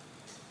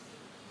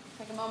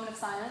 Take a moment of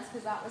silence,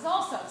 because that was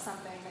also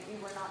something that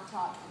you were not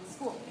taught in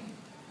school.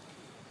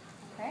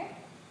 Okay?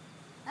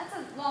 That's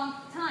a long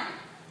time.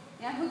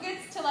 Yeah, who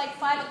gets to like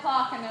 5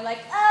 o'clock and they're like,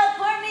 oh,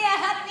 poor me, I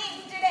haven't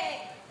eaten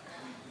today.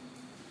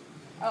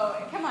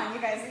 Oh, come on, you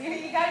guys,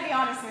 you got to be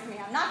honest with me.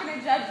 I'm not going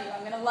to judge you.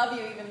 I'm going to love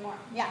you even more.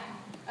 Yeah.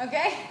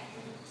 Okay?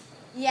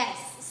 Yes.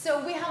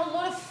 So we have a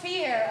lot of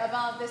fear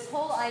about this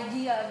whole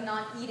idea of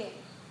not eating.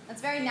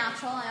 That's very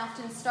natural. I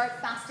often start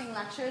fasting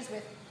lectures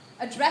with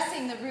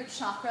addressing the root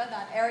chakra,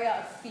 that area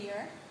of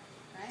fear,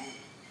 right?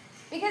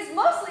 Because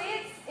mostly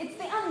it's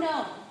the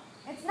unknown.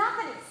 It's not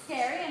that it's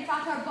scary. In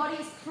fact, our body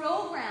is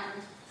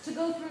programmed to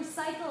go through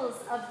cycles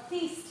of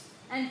feast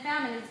and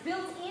famine. It's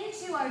built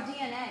into our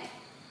DNA.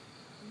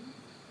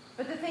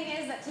 But the thing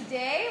is that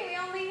today we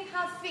only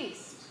have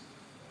feast.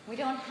 We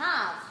don't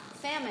have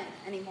famine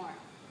anymore.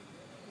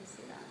 You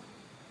see that?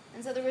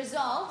 And so the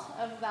result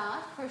of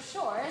that, for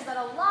sure, is that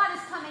a lot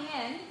is coming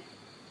in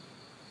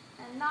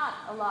and not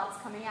a lot's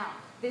coming out.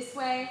 This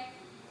way,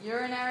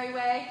 urinary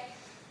way,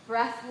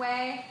 breath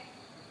way,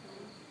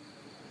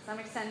 to some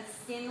extent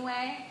skin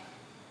way.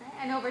 Right?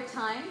 And over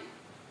time,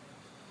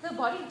 the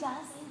body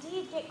does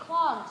indeed get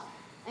clogged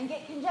and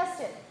get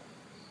congested.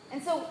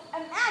 And so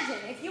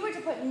imagine if you were to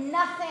put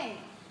nothing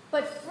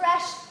but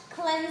fresh,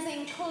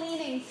 cleansing,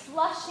 cleaning,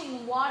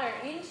 flushing water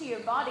into your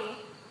body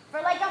for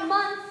like a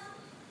month,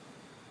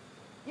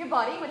 your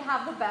body would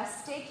have the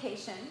best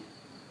staycation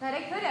that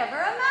it could ever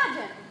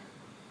imagine.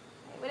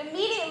 It would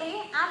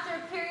immediately, after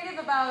a period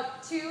of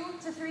about 2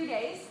 to 3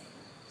 days,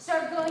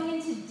 start going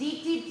into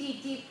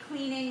deep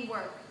cleaning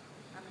work.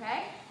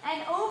 Okay?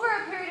 And over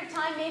a period of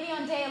time, maybe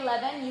on day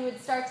 11, you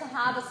would start to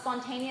have a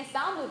spontaneous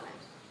bowel movement,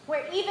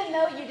 where even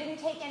though you didn't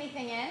take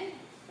anything in,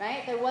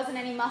 right, there wasn't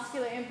any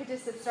muscular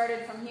impetus that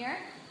started from here,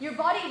 your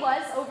body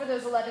was, over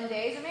those 11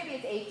 days, or maybe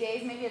it's 8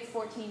 days, maybe it's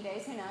 14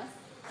 days, who knows,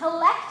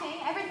 collecting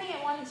everything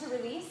it wanted to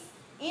release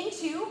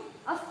into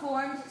a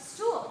formed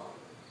stool.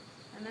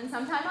 And then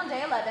sometime on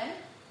day 11,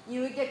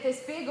 you would get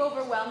this big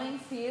overwhelming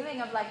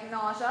feeling of like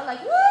nausea, like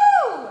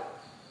woo!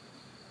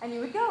 And you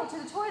would go to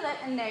the toilet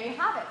and there you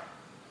have it.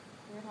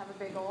 You would have a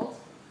big old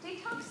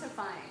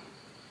detoxifying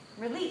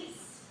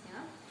release.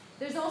 Yeah?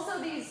 There's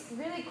also these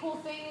really cool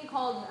thing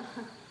called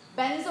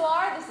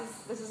benzoar.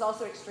 This is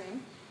also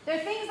extreme. They're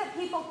things that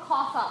people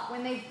cough up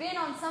when they've been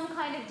on some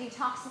kind of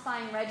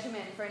detoxifying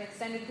regimen for an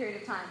extended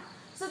period of time.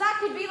 So that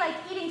could be like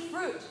eating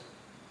fruit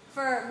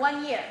for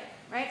 1 year,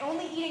 right?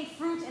 Only eating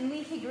fruit and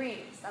leafy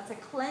greens. That's a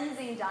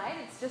cleansing diet.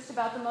 It's just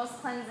about the most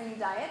cleansing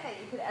diet that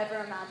you could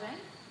ever imagine,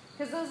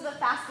 because those are the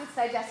fastest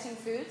digesting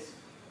foods.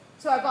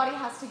 So our body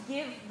has to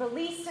give the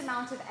least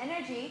amount of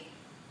energy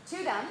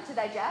to them to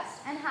digest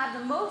and have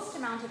the most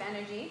amount of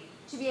energy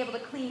to be able to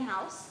clean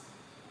house.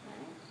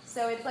 Right?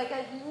 So it's like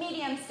a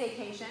medium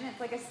staycation. It's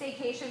like a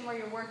staycation where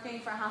you're working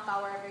for a half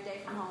hour every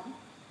day from home.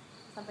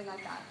 Something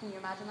like that. Can you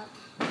imagine that?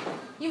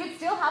 You would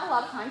still have a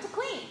lot of time to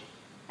clean.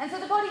 And so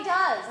the body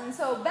does. And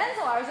so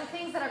benzoars are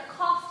things that are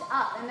coughed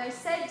up, and they're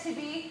said to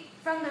be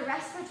from the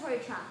respiratory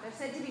tract. They're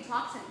said to be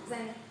toxins.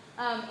 And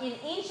in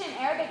ancient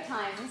Arabic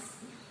times,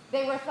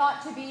 they were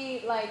thought to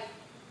be like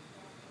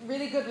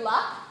really good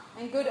luck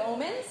and good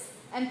omens,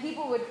 and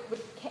people would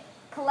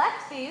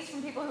collect these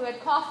from people who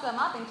had coughed them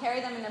up and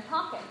carry them in their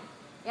pocket.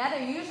 Yeah,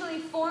 they're usually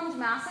formed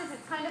masses.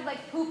 It's kind of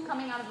like poop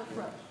coming out of the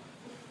throat.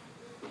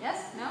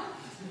 Yes? No?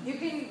 You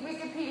can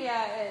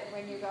Wikipedia it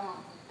when you go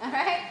home. All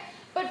right?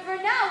 But for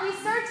now, we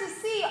start to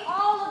see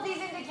all of these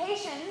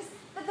indications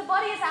that the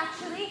body is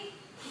actually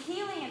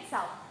healing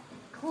itself,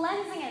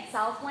 cleansing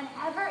itself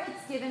whenever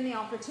it's given the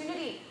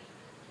opportunity.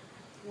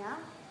 Yeah?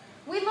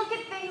 We look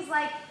at things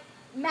like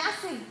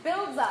massive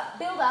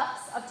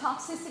buildups of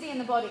toxicity in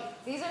the body.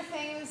 These are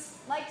things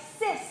like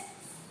cysts,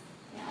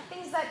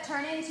 things that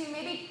turn into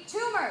maybe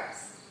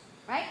tumors,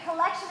 right?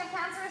 Collection of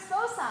cancerous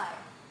foci.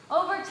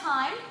 Over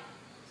time,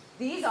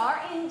 these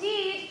are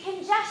indeed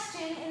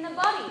congestion in the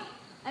body.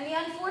 And the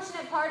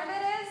unfortunate part of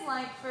it is,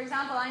 like, for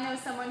example, I know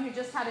someone who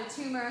just had a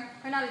tumor,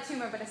 or not a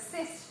tumor, but a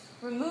cyst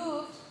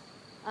removed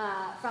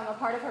from a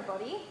part of her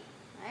body,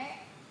 right?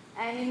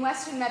 And in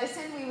Western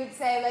medicine, we would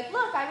say, like,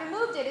 look, I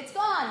removed it, it's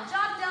gone,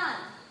 job done.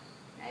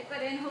 Right?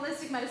 But in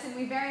holistic medicine,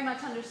 we very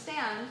much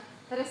understand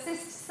that a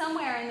cyst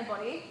somewhere in the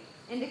body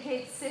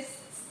indicates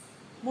cysts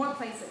more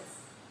places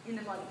in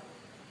the body.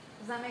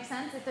 Does that make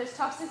sense? If there's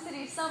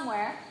toxicity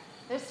somewhere,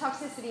 there's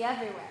toxicity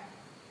everywhere.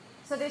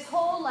 So this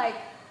whole, like,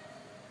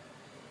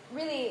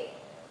 really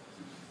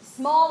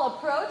small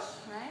approach,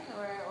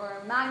 right,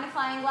 or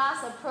magnifying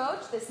glass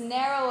approach, this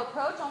narrow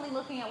approach, only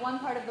looking at one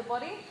part of the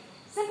body,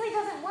 simply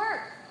doesn't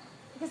work.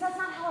 Because that's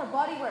not how our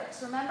body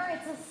works. Remember,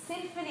 it's a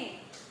symphony.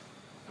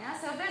 Yeah?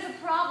 So if there's a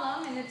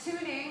problem in the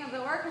tuning of the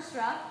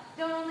orchestra,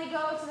 don't only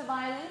go to the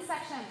violin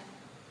section.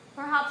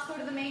 Perhaps go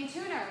to the main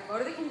tuner, go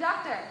to the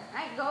conductor,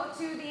 right? Go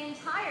to the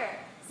entire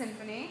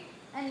symphony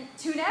and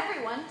tune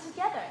everyone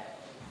together.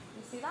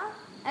 You see that?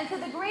 And so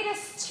the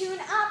greatest tune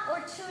up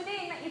or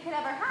tuning that you could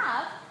ever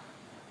have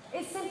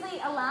is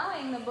simply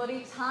allowing the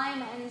body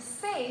time and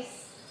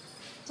space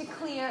to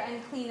clear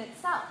and clean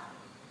itself.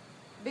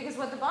 Because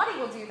what the body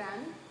will do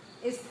then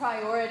is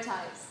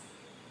prioritize.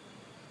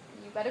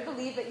 And you better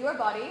believe that your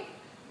body,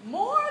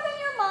 more than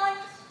your mind,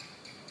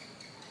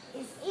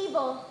 is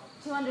able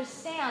to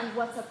understand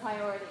what's a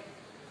priority.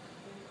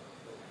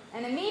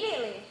 And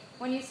immediately,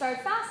 when you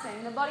start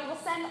fasting, the body will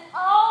send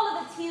all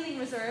of its healing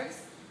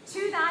reserves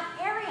to that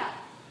area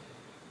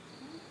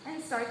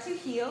and start to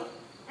heal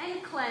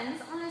and cleanse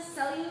on a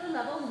cellular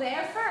level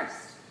there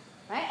first,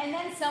 right? And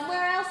then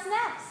somewhere else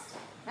next,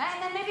 right?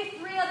 And then maybe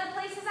 3 other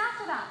places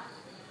after that.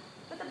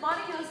 But the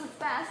body knows what's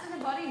best, and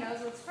the body knows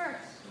what's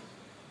first.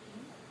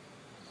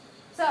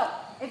 So,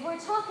 if we're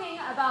talking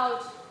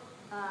about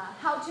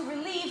how to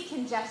relieve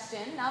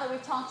congestion, now that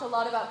we've talked a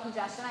lot about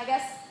congestion, I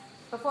guess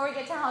before we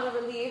get to how to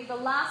relieve, the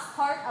last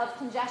part of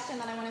congestion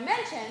that I want to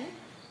mention,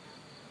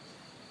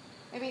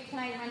 maybe can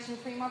I mention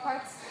 3 more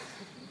parts?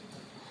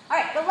 All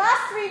right, the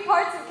last 3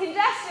 parts of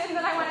congestion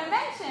that I want to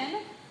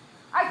mention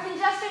are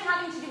congestion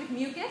having to do with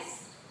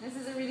mucus. This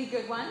is a really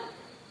good one,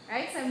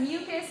 right? So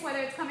mucus, whether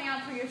it's coming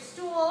out through your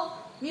stool,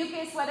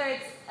 mucus, whether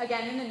it's,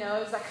 again, in the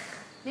nose, like,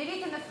 maybe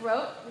it's in the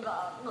throat.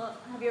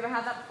 Have you ever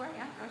had that before?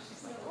 Yeah? I was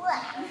just like,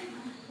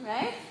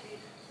 right?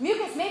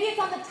 Mucus, maybe it's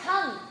on the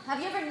tongue. Have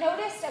you ever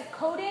noticed a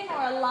coating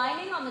or a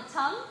lining on the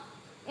tongue?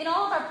 In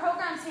all of our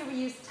programs here, we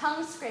use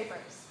tongue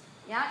scrapers.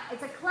 Yeah?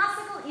 It's a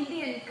classical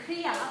Indian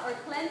kriya, or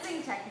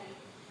cleansing technique,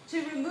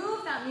 to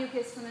remove that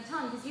mucus from the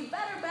tongue. Because you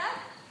better bet,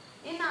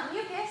 in that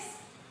mucus,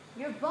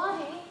 your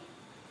body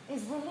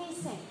is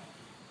releasing.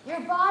 Your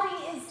body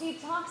is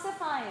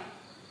detoxifying.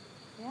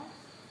 Yeah?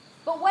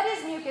 But what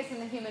is mucus in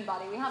the human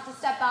body? We have to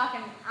step back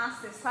and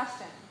ask this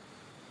question.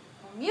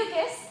 Well,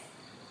 mucus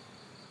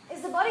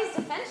is the body's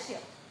defense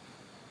shield.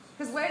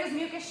 Because where does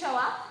mucus show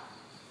up?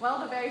 Well,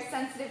 the very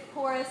sensitive,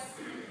 porous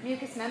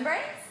mucous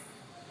membranes.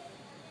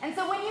 And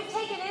so when you've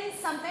taken in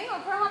something, or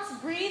perhaps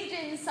breathed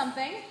in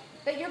something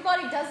that your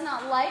body does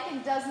not like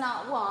and does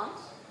not want,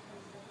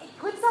 it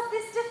puts up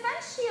this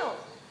defense shield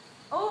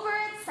over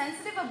its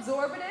sensitive,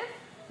 absorptive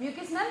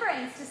mucous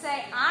membranes to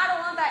say, I don't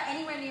want that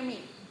anywhere near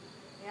me.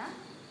 Yeah?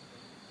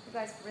 You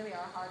guys really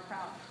are a hard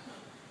crowd.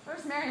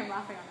 Where's Miriam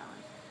laughing on that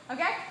one?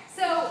 Okay?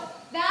 So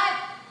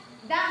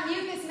that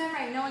mucous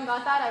membrane, no one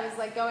got that? I was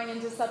like going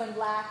into Southern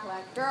Black,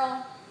 like,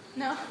 girl,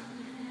 no.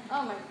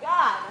 Oh my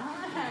God,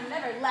 I'm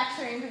never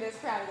lecturing to this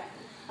crowd again.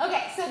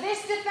 Okay, so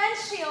this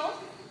defense shield,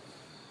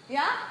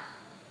 yeah,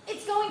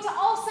 it's going to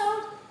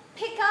also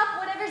pick up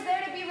whatever's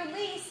there to be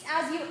released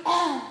as you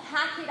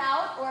hack it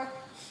out, or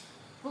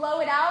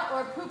blow it out,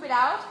 or poop it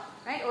out,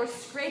 right, or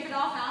scrape it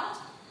off out.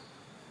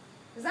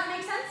 Does that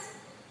make sense?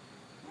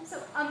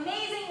 So,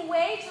 amazing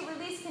way to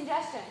release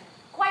congestion.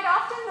 Quite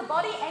often, the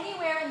body,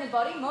 anywhere in the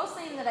body,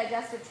 mostly in the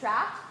digestive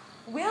tract,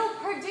 will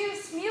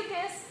produce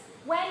mucus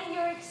when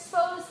you're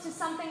exposed to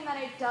something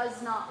that it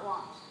does not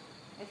want.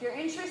 If you're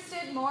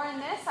interested more in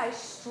this, I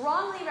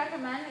strongly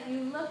recommend that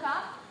you look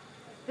up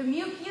The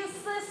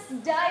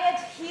Mucusless Diet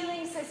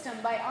Healing System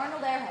by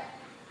Arnold Ehret.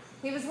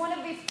 He was one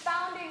of the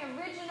founding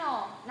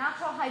original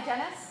natural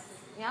hygienists.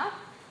 Yeah?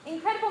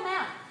 Incredible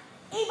man.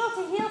 Able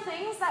to heal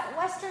things that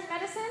Western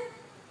medicine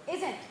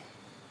isn't.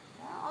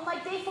 On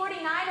like day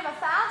 49 of a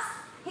fast,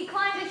 he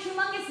climbed a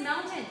humongous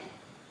mountain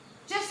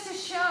just to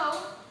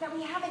show that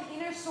we have an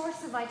inner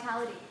source of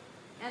vitality.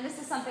 And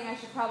this is something I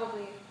should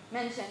probably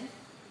mention.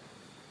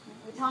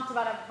 We talked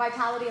about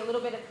vitality a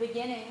little bit at the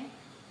beginning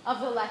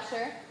of the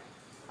lecture.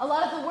 A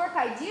lot of the work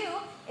I do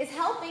is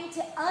helping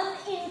to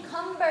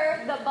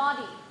unencumber the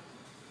body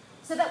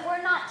so that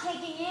we're not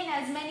taking in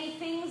as many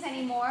things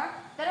anymore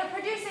that are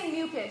producing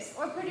mucus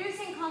or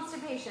producing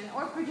constipation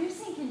or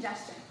producing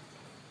congestion.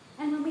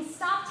 And when we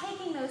stop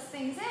taking those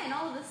things in,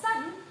 all of a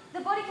sudden,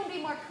 the body can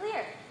be more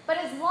clear. But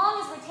as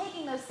long as we're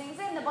taking those things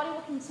in, the body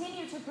will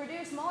continue to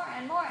produce more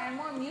and more and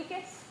more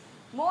mucus,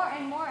 more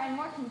and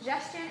more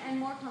congestion, and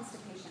more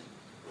constipation.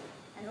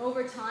 And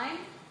over time,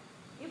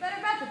 you better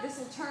bet that this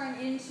will turn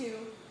into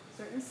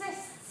certain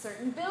cysts,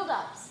 certain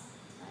buildups,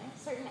 right?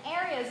 Certain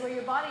areas where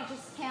your body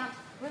just can't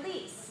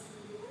release.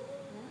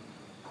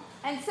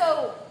 And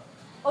so,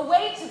 a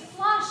way to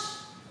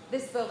flush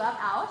this buildup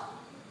out,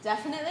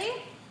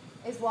 definitely,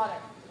 is water.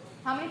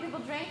 How many people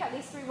drink at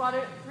least 3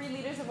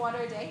 liters of water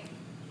a day?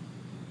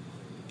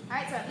 All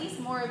right, so at least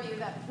more of you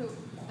that poop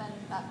than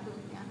that poop,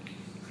 yeah.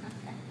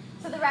 Okay.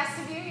 So the rest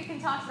of you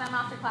can talk to them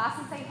after class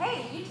and say,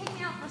 hey, will you take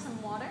me out for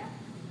some water?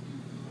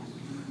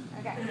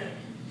 Okay.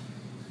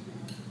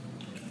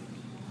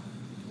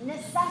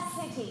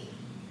 Necessity.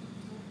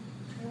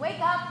 You wake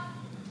up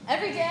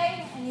every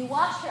day and you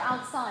wash your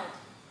outside.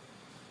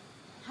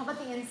 How about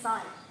the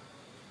inside?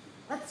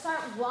 Let's start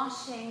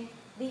washing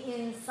the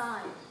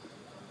inside.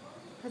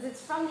 Because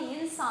it's from the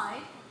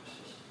inside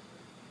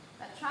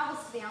that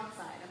travels to the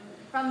outside.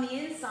 And from the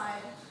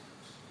inside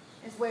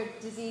is where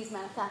disease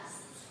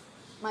manifests.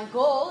 My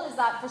goal is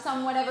that for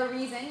some whatever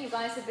reason, you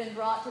guys have been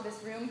brought to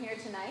this room here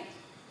tonight.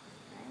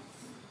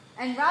 Right?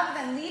 And rather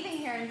than leaving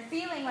here and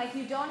feeling like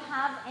you don't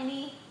have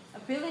any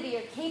ability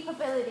or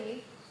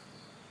capability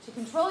to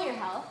control your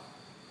health,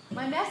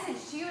 my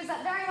message to you is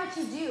that very much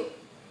you do.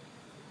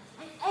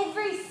 And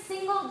every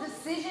single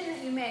decision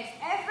that you make,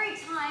 every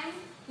time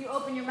you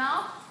open your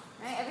mouth,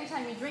 right, every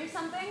time you drink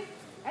something,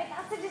 right,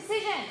 that's a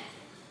decision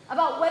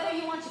about whether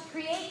you want to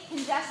create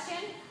congestion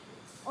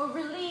or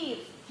relieve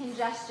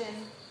congestion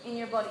in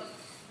your body.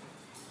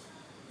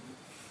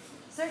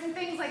 Certain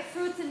things like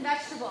fruits and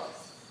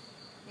vegetables.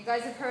 You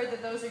guys have heard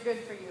that those are good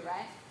for you,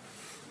 right?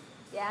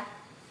 Yeah?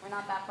 We're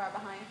not that far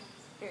behind.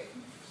 Good.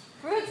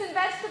 Fruits and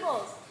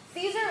vegetables.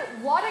 These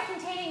are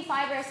water-containing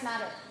fibrous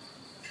matter.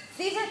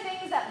 These are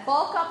things that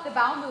bulk up the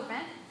bowel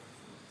movement,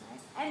 right,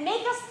 and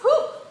make us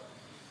poop.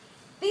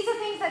 These are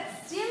things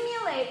that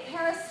stimulate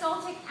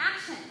peristaltic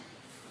action.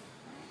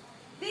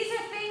 These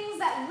are things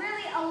that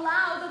really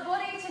allow the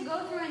body to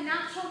go through a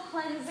natural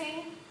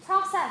cleansing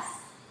process.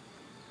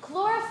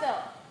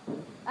 Chlorophyll.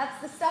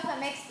 That's the stuff that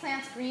makes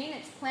plants green.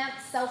 It's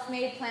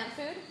self-made plant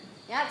food.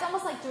 Yeah, it's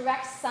almost like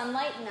direct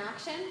sunlight in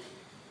action.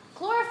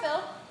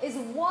 Chlorophyll is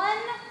one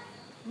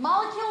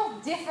molecule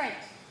different.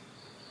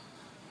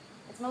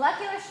 Its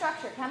molecular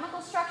structure,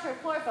 chemical structure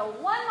of chlorophyll,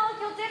 one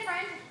molecule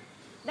different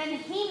than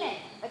hemin,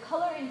 the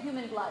color in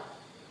human blood.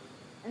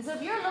 And so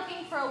if you're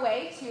looking for a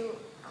way to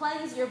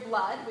cleanse your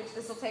blood, which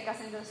this will take us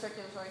into the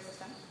circulatory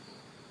system,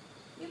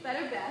 you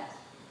better bet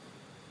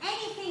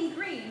anything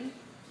green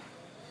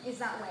is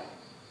that way.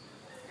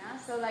 Yeah?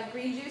 So like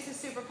green juice is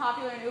super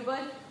popular in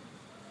Ubud. Yeah?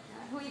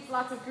 Who eats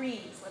lots of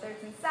greens, whether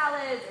it's in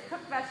salads or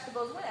cooked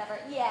vegetables, whatever.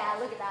 Yeah,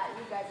 look at that.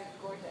 You guys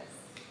are gorgeous.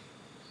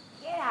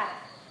 Get at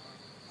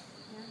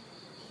it.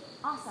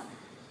 Yeah? Awesome.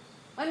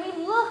 When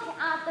we look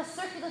at the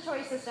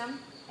circulatory system,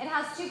 it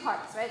has two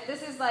parts, right?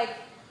 This is like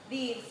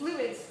the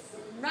fluids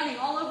running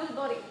all over the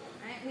body.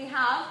 Right? We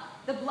have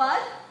the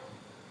blood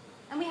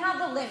and we have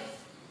the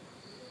lymph.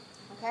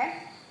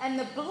 Okay? And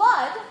the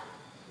blood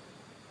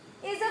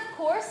is, of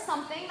course,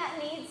 something that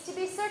needs to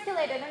be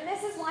circulated. And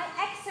this is why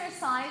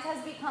exercise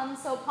has become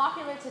so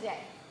popular today.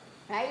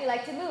 Right? We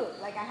like to move.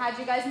 Like I had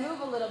you guys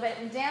move a little bit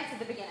and dance at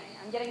the beginning.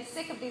 I'm getting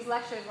sick of these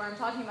lectures where I'm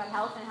talking about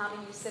health and having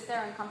you sit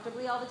there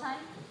uncomfortably all the time.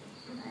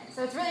 Right?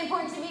 So it's really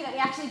important to me that we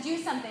actually do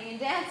something and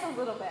dance a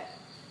little bit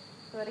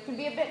so that it can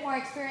be a bit more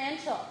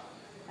experiential.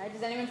 Right?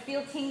 Does anyone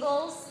feel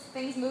tingles,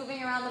 things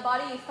moving around the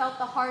body? You felt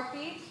the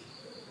heartbeat?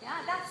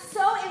 Yeah, that's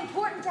so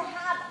important to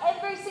have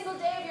every single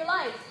day of your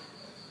life.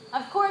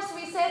 Of course,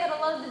 we say that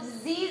a lot of the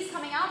disease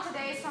coming out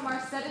today is from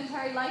our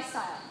sedentary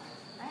lifestyle.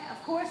 Right?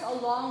 Of course,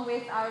 along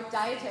with our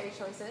dietary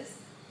choices,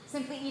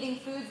 simply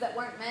eating foods that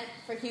weren't meant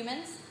for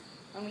humans.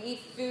 When we eat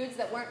foods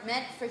that weren't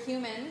meant for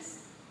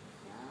humans,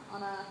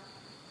 on a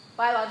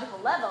biological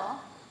level,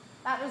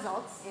 that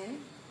results in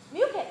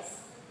mucus.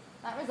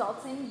 That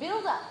results in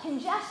buildup,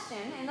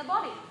 congestion in the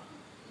body.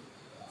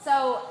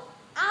 So,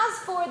 as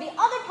for the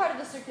other part of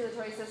the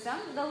circulatory system,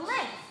 the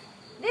lymph,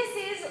 this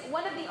is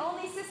one of the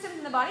only systems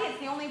in the body, it's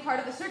the only part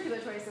of the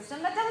circulatory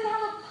system that doesn't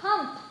have a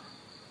pump.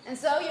 And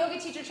so, yoga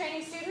teacher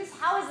training students,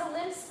 how is the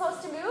lymph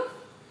supposed to move?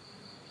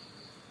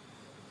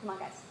 Come on,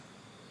 guys.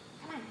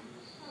 Come on.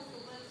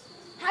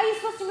 How are you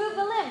supposed to move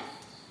the lymph?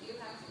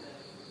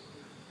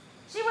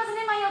 She wasn't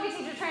in my yoga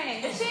teacher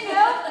training. Did she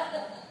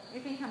know? You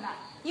can come back.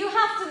 You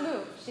have to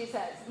move, she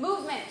says.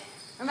 Movement.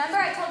 Remember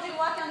I told you to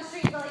walk down the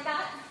street and go like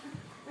that?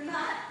 Or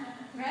not?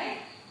 Right?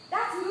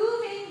 That's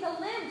moving the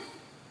lymph.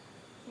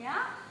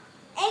 Yeah?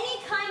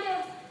 Any kind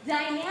of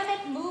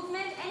dynamic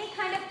movement, any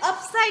kind of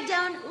upside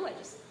down, ooh, I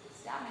just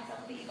stabbed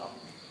myself with the eagle.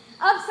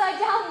 Upside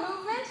down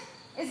movement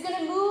is going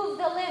to move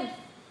the lymph.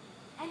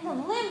 And the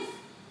lymph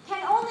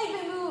can only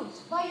be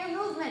moved by your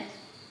movement.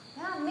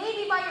 Yeah,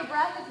 maybe by your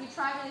breath if you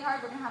try really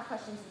hard. We're going to have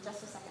questions in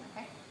just a second,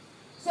 okay?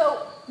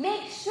 So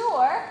make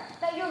sure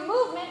that your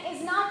movement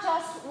is not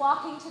just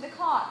walking to the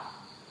car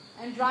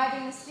and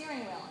driving the steering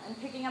wheel and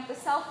picking up the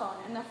cell phone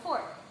and the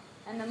fork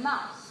and the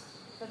mouse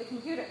for the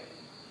computer.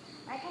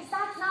 Right? Because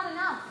that's not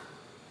enough.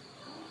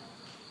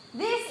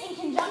 This in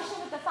conjunction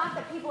with the fact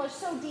that people are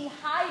so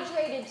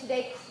dehydrated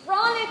today,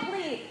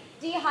 chronically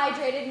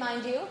dehydrated,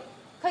 mind you,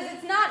 because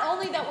it's not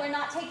only that we're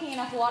not taking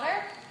enough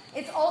water,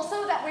 it's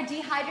also that we're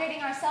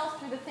dehydrating ourselves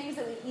through the things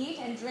that we eat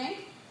and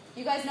drink.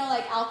 You guys know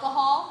like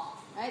alcohol,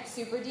 right?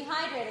 Super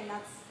dehydrating.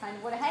 That's kind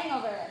of what a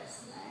hangover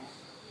is. Right?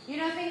 You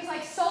know things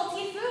like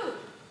salty food.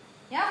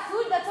 Yeah,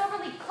 food that's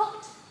overly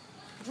cooked,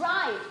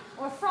 dried,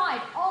 or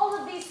fried. All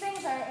of these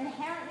things are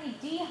inherently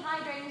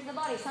dehydrating to the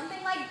body.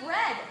 Something like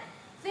bread.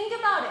 Think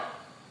about it.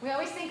 We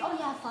always think, oh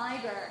yeah,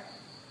 fiber.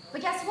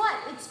 But guess what?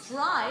 It's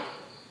dried.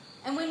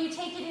 And when you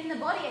take it in the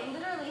body, it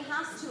literally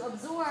has to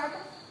absorb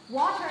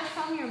water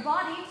from your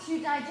body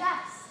to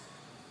digest.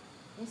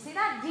 You see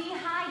that?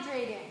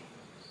 Dehydrating.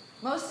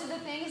 Most of the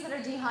things that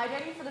are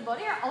dehydrating for the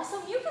body are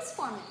also mucus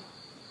forming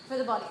for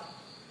the body.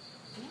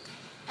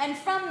 And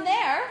from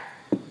there,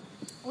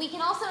 we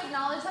can also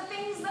acknowledge the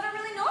things that are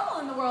really normal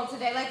in the world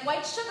today, like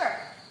white sugar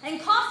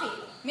and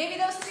coffee. Maybe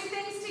those two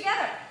things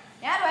together.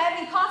 Yeah, do I have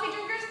any coffee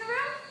drinkers in the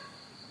room?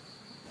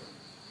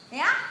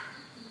 Yeah?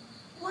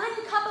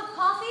 1 cup of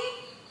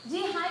coffee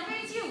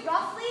dehydrates you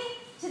roughly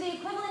to the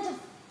equivalent of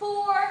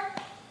 4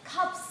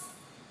 cups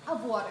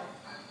of water.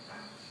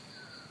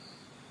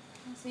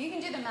 So you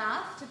can do the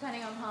math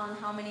depending upon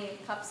how many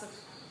cups of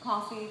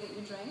coffee that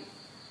you drink.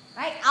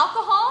 Right?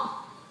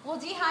 Alcohol will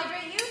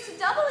dehydrate you to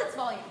double its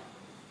volume.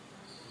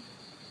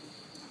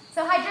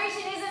 So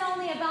hydration isn't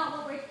only about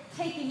what we're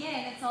taking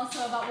in, it's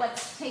also about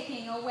what's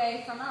taking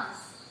away from us.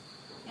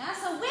 Yeah?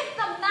 So with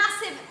the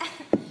massive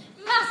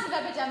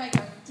epidemic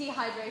of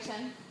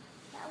dehydration,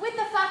 with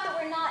the fact that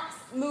we're not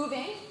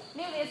moving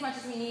nearly as much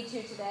as we need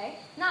to today,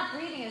 not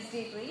breathing as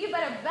deeply, you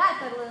better bet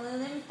that the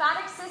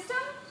lymphatic system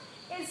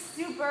is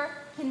super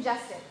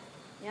congested.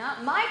 Yeah?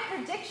 My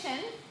prediction,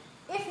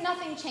 if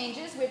nothing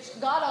changes, which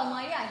God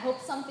Almighty, I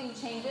hope something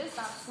changes,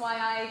 that's why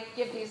I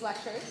give these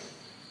lectures,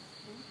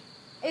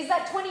 is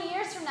that 20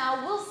 years from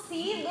now, we'll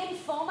see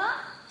lymphoma,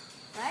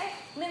 right?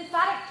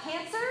 Lymphatic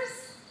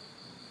cancers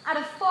at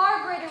a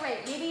far greater rate,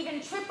 maybe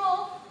even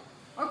triple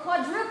or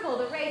quadruple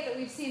the rate that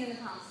we've seen in the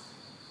past.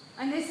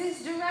 And this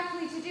is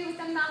directly to do with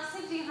the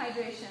massive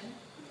dehydration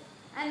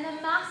and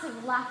the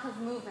massive lack of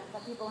movement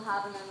that people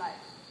have in their life.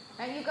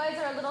 Right? You guys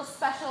are a little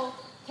special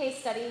case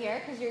study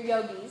here because you're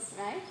yogis,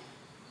 right?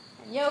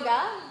 And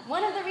yoga,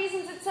 one of the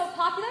reasons it's so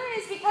popular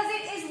is because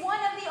it is one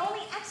of the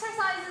only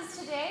exercises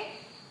today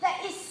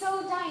that is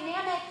so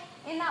dynamic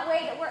in that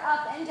way that we're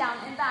up and down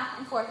and back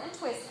and forth and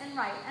twist and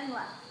right and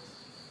left.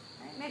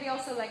 Right? Maybe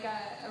also like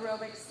a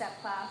aerobic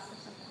step class or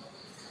something.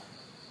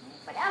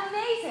 But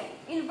amazing.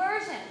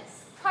 Inversions.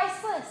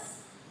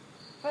 Priceless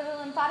for the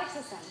lymphatic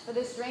system, for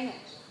this drainage.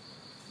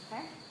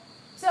 Okay?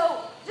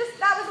 So just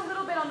that was a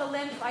little bit on the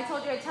lymph. I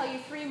told you I'd tell you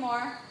 3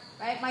 more.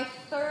 Right? My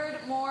third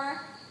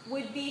more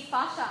would be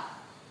fascia.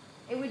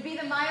 It would be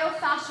the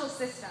myofascial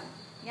system.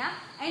 Yeah?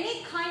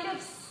 Any kind of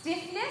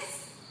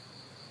stiffness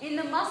in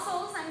the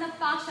muscles and the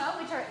fascia,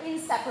 which are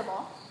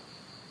inseparable,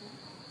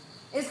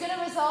 is going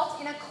to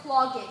result in a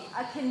clogging,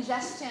 a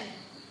congestion.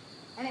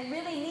 And it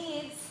really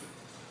needs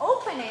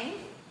opening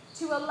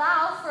to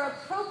allow for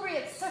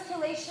appropriate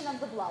circulation of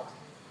the blood.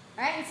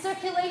 All right? And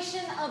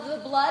circulation of the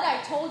blood,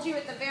 I told you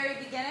at the very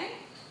beginning,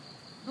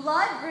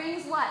 blood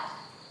brings what?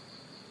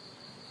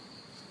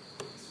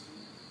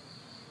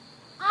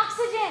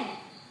 Oxygen,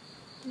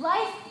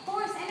 life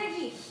force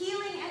energy,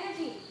 healing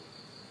energy.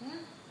 Yeah?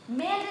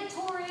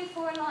 Mandatory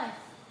for life.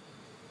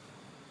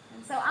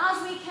 And so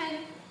as we can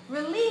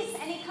release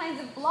any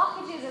kinds of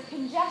blockages or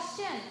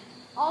congestion,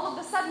 all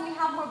of a sudden we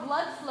have more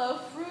blood flow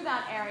through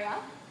that area.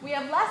 We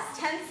have less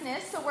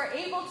tenseness, so we're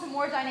able to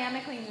more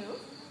dynamically move,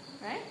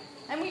 right?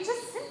 And we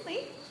just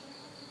simply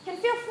can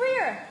feel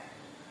freer.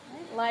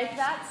 Right? Like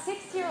that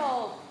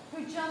 6-year-old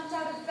who jumped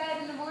out of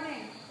bed in the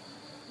morning,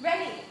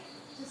 ready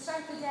to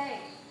start the day.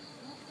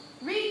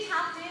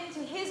 Re-tapped into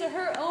his or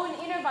her own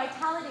inner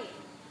vitality.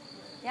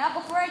 Yeah,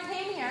 before I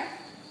came here,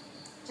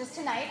 just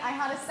tonight, I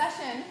had a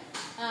session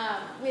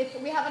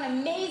we have an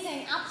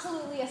amazing,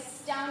 absolutely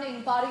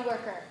astounding body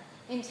worker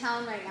in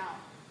town right now.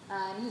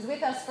 And he's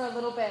with us for a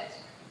little bit.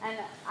 And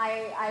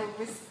I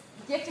was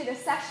gifted a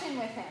session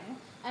with him,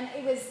 and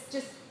it was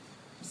just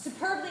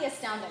superbly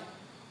astounding.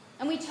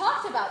 And we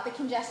talked about the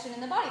congestion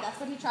in the body. That's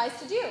what he tries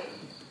to do,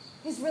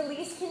 is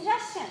release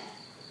congestion.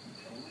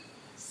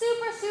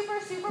 Super, super,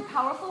 super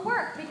powerful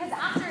work, because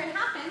after it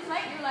happens,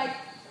 right, you're like,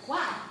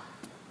 wow,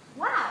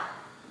 wow,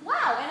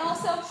 wow, and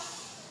also,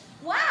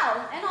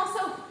 wow, and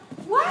also,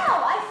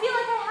 wow, I feel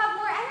like I have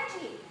more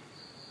energy.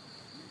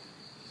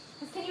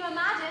 Because can you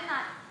imagine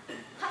that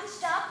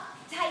hunched up,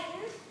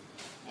 tightened,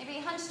 maybe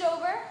hunched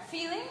over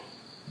feeling?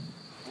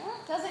 Yeah,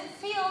 doesn't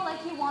feel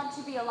like you want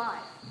to be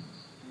alive.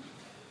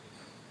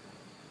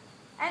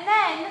 And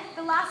then,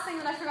 the last thing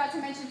that I forgot to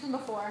mention from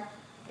before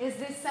is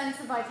this sense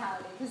of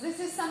vitality. Because this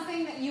is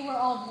something that you were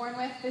all born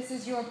with. This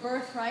is your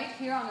birthright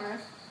here on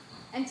earth.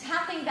 And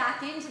tapping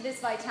back into this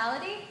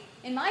vitality,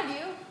 in my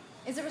view,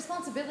 is a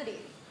responsibility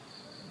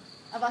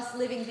of us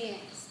living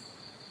beings.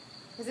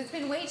 Because it's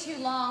been way too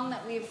long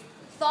that we've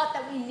thought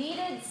that we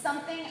needed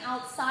something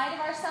outside of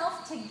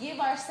ourselves to give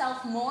ourselves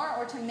more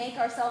or to make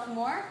ourselves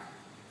more.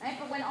 Right?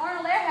 But when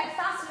Arnold Airhead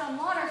fasted on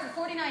water for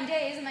 49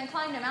 days and then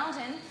climbed a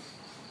mountain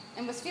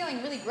and was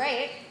feeling really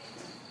great,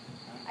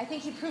 I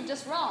think he proved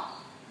us wrong.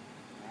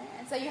 Right?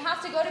 And so you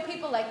have to go to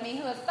people like me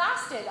who have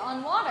fasted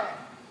on water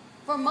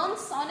for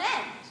months on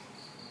end.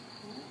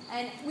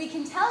 And we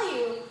can tell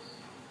you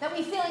that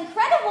we feel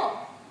incredible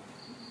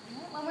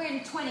when we're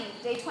in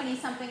day 20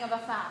 something of a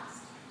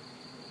fast.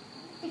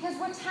 Because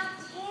we're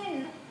tapped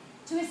in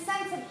to a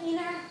sense of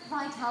inner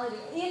vitality,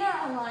 inner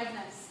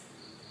aliveness.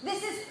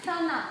 This is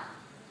prana.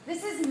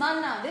 This is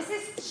mana. This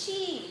is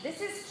chi.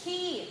 This is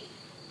ki.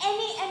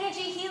 Any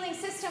energy healing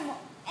system,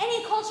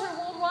 any culture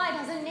worldwide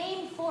has a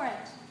name for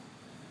it.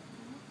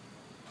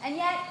 And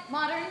yet,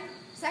 modern,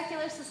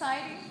 secular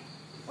society,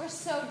 we're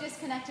so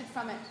disconnected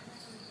from it.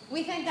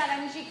 We think that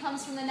energy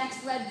comes from the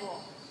next Red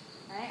Bull,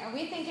 right? Or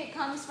we think it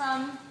comes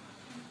from,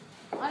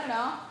 I don't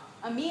know,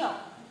 a meal,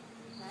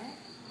 right?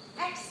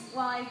 X,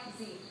 Y,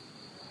 Z.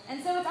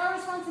 And so it's our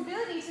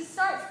responsibility to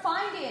start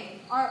finding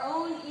our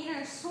own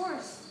inner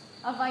source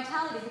of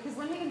vitality, because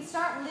when we can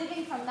start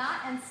living from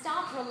that and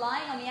stop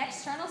relying on the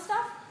external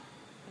stuff,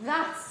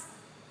 that's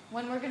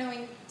when we're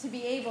going to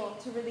be able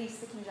to release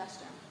the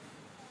congestion.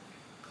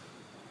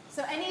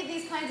 So any of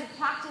these kinds of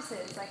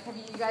practices, like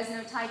you guys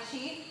know Tai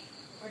Chi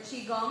or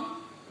Qi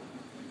Gong?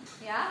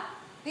 Yeah?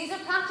 These are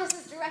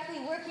practices directly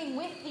working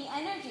with the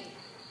energy.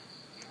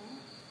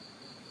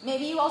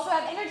 Maybe you also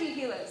have energy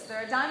healers. There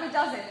are a dime a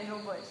dozen in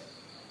Ubud.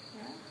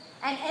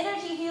 Yeah? And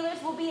energy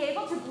healers will be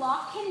able to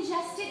block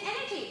congested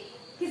energy.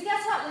 Because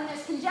guess what? When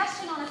there's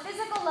congestion on a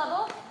physical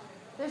level,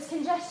 there's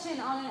congestion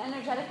on an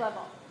energetic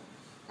level.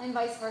 And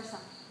vice versa.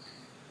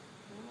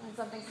 When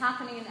something's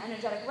happening in the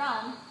energetic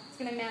realm, it's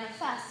going to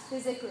manifest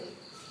physically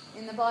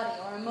in the body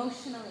or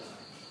emotionally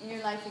in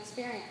your life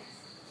experience.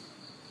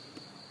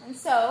 And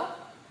so,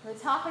 the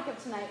topic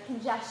of tonight,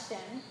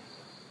 congestion,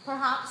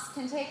 perhaps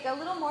can take a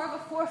little more of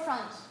a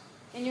forefront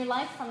in your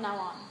life from now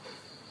on.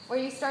 Where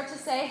you start to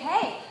say,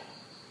 hey,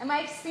 am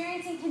I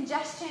experiencing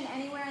congestion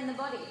anywhere in the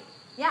body?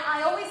 Yeah,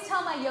 I always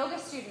tell my yoga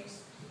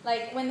students,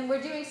 like when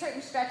we're doing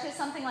certain stretches,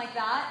 something like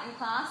that in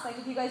class, like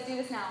if you guys do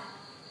this now,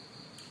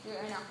 do it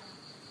right now.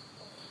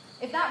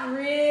 If that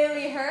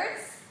really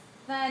hurts,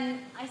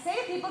 then I say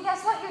to people,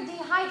 guess what? You're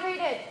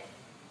dehydrated.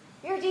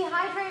 You're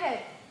dehydrated.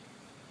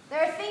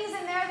 There are things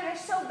in there that are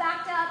so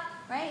backed up,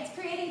 right? It's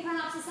creating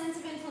perhaps a sense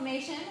of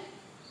inflammation,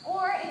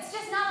 or it's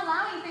just not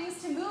allowing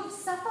things to move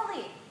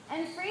supplely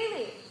and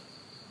freely.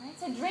 Right?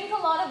 So drink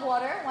a lot of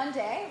water one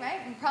day,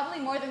 right? And probably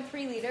more than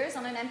 3 liters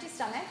on an empty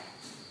stomach.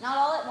 Not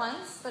all at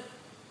once, but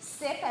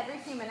sip every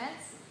few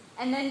minutes,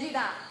 and then do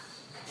that.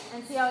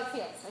 And see how it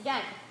feels.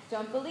 Again,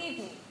 don't believe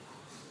me.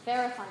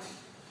 Verify me.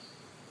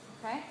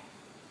 Okay?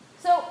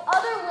 So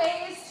other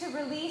ways to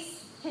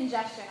release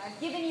congestion. I've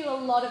given you a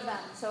lot of them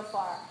so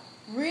far.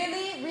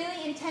 Really,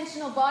 really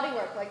intentional body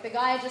work, like the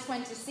guy I just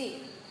went to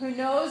see, who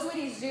knows what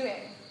he's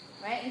doing,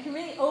 right? And can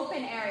really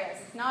open areas.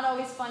 It's not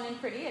always fun and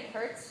pretty. It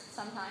hurts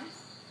sometimes,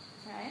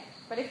 right?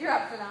 But if you're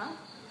up for that,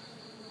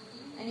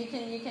 and you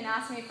can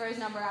ask me for his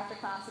number after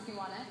class if you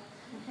want it.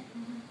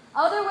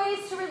 Other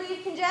ways to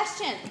relieve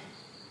congestion.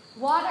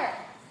 Water.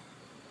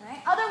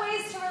 Right? Other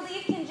ways to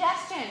relieve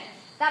congestion.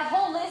 That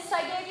whole list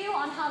I gave you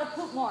on how to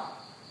poop more.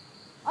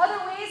 Other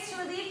ways to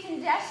relieve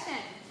congestion.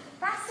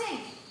 Fasting.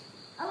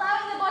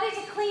 Allowing the body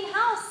to clean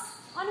house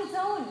on its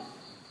own.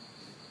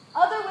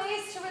 Other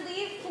ways to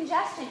relieve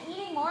congestion.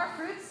 Eating more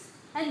fruits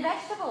and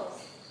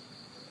vegetables.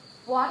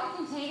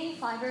 Water-containing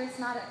fibrous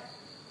matter.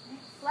 Right?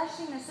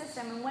 Fleshing the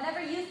system. And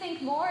whatever you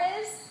think more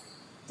is,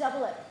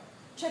 double it.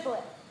 Triple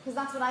it. Because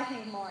that's what I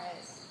think more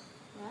is.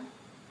 Yeah?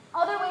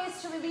 Other ways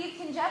to relieve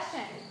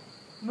congestion.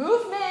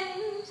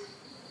 Movement.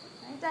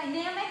 Right?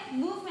 Dynamic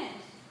movement.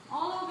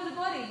 All over the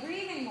body.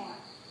 Breathing more.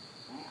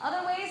 Right?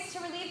 Other ways to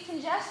relieve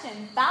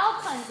congestion. Bowel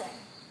cleansing.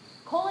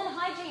 Colon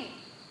hygiene.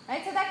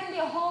 Right? So that can be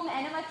a home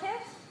enema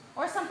kit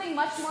or something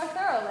much more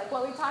thorough like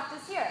what we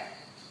practice here.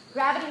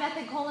 Gravity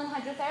method colon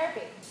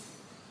hydrotherapy.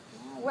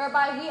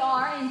 Whereby we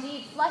are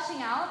indeed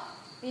flushing out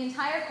the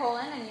entire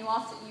colon and you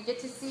get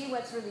to see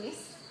what's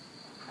released.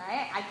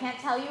 Right? I can't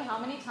tell you how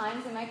many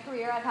times in my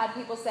career I've had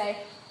people say,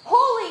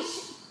 holy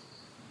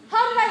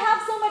how did I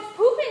have so much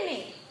poop in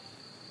me?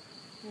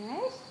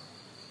 Right?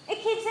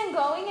 It keeps on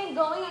going and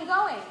going and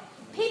going.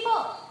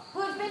 People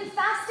who have been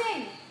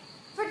fasting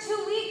for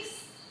 2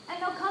 weeks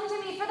and they'll come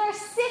to me for their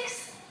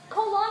 6th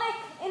colonic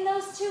in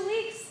those 2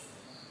 weeks.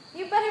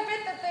 You better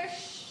bet that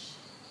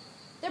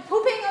they're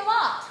pooping a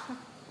lot.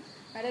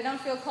 Right? I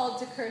don't feel called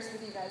to curse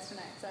with you guys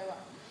tonight, so I won't.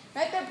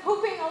 Right? They're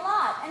pooping a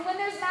lot. And when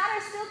there's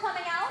matter still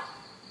coming out,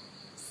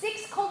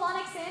 6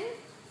 colonics in,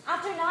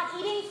 after not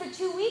eating for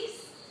 2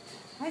 weeks,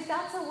 right?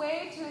 That's a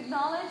way to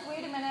acknowledge,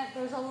 wait a minute,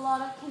 there's a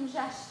lot of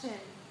congestion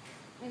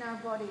in our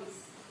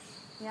bodies.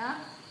 Yeah?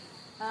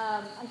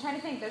 I'm trying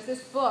to think. There's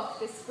this book,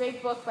 this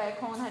great book by a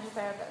colon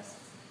hydrotherapist.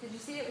 Did you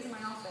see it? It was in my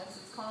office.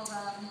 It's called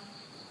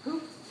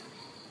Poop.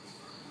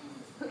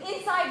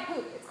 Inside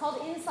Poop. It's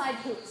called Inside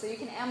Poop. So you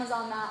can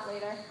Amazon that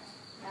later.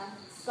 Yeah?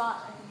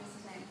 Scott, I think is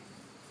his name.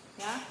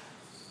 Yeah?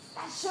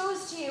 That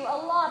shows to you a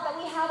lot that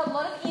we have a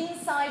lot of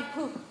inside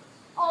poop.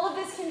 All of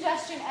this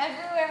congestion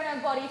everywhere in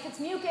our body, if it's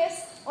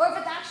mucus or if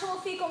it's actual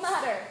fecal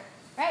matter,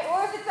 right?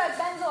 Or if it's that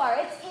benzoar,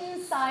 it's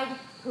inside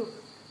poop.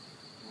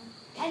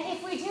 And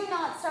if we do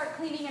not start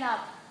cleaning it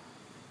up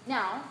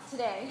now,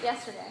 today,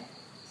 yesterday,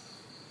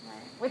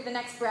 right, with the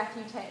next breath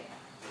you take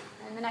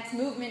and the next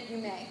movement you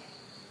make,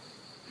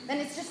 then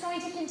it's just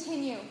going to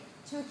continue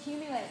to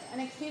accumulate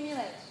and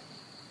accumulate.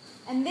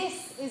 And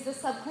this is the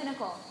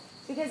subclinical.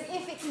 Because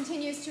if it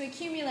continues to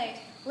accumulate,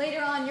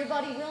 later on your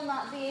body will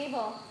not be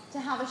able to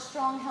have a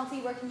strong,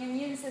 healthy working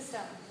immune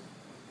system,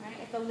 right?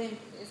 If the lymph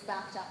is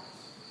backed up.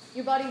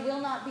 Your body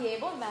will not be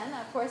able then,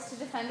 of course, to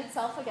defend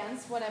itself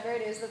against whatever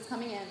it is that's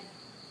coming in,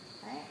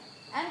 right?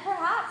 And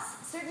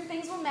perhaps certain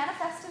things will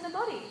manifest in the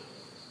body.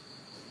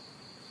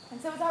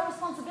 And so it's our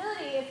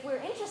responsibility, if we're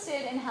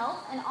interested in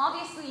health, and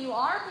obviously you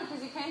are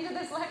because you came to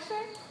this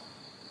lecture,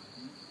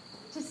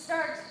 to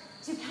start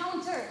to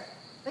counter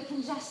the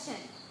congestion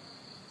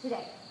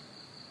today.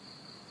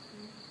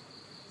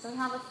 So we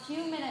have a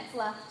few minutes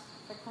left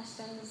for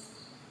questions.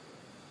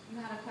 You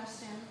had a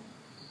question?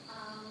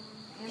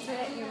 Answer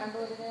it. You remember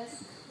what it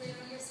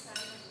is?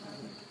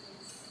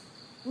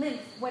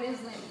 Lymph. What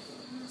is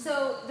lymph?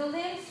 So the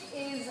lymph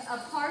is a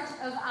part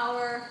of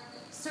our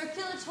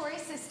circulatory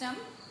system,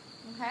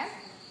 okay?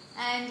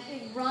 And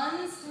it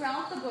runs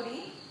throughout the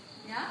body,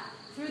 yeah?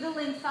 Through the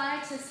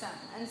lymphatic system.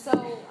 And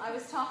so I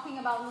was talking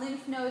about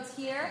lymph nodes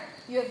here.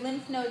 You have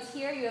lymph nodes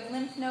here. You have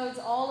lymph nodes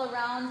all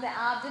around the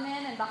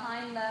abdomen and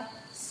behind the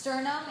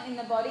sternum in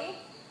the body.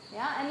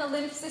 Yeah? And the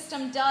lymph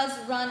system does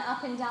run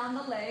up and down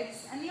the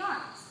legs and the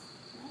arms.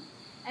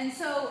 Yeah? And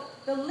so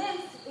the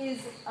lymph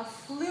is a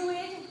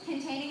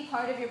fluid-containing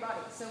part of your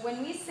body. So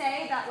when we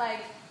say that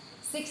like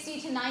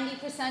 60 to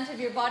 90% of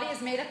your body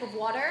is made up of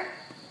water,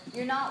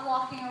 you're not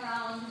walking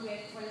around with,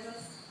 what is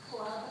this,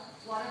 club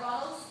water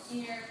bottles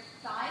in your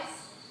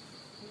thighs.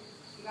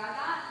 You got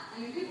that? I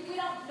mean, we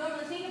don't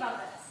normally think about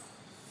this.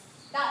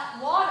 That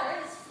water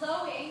is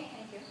flowing,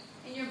 thank you,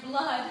 in your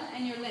blood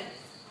and your lymph.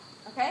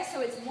 Okay,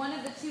 so it's one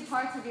of the two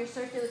parts of your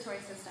circulatory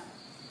system.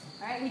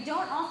 All right, we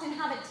don't often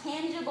have a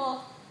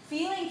tangible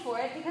feeling for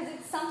it because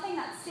it's something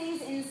that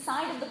stays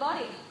inside of the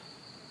body.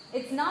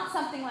 It's not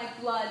something like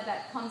blood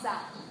that comes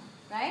out,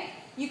 right?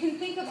 You can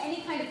think of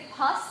any kind of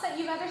pus that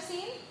you've ever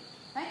seen,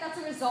 right? That's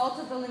a result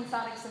of the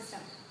lymphatic system,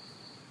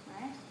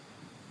 right?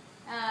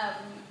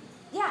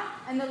 Yeah,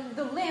 and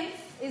the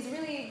lymph is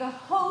really the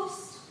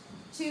host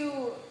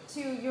to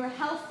your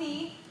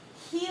healthy,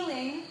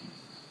 healing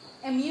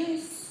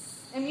immunity,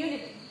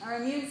 or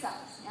immune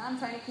cells. Yeah, I'm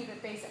trying to keep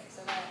it basic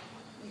so that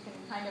you can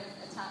kind of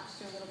attach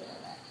to a little bit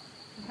of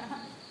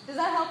it. Does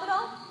that help at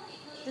all?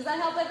 Does that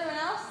help everyone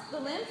else? The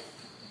lymph?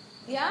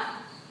 Yeah?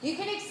 You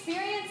can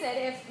experience it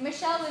if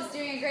Michelle was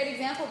doing a great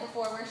example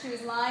before where she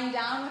was lying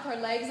down with her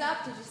legs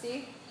up. Did you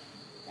see?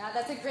 Yeah,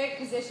 that's a great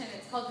position.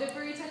 It's called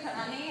Viparita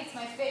Karani. It's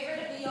my favorite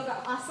of the yoga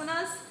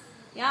asanas.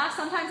 Yeah,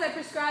 sometimes I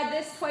prescribe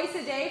this twice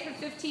a day for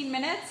 15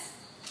 minutes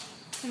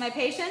to my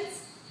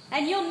patients.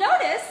 And you'll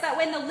notice that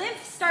when the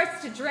lymph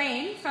starts to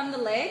drain from the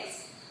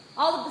legs,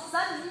 all of a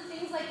sudden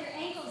things like your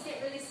ankles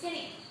get really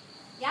skinny.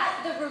 Yeah,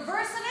 the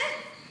reverse of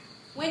it,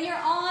 when you're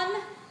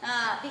on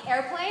the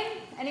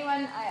airplane,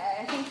 anyone,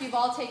 I think you've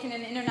all taken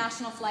an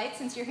international flight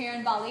since you're here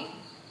in Bali,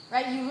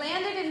 right? You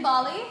landed in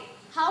Bali.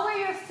 How are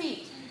your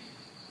feet?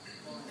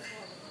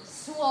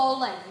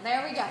 Swollen.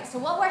 There we go. So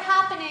what's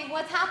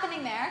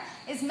happening there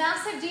is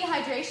massive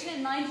dehydration,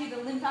 and mind you,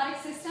 the lymphatic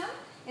system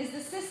is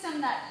the system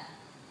that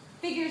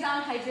figures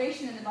out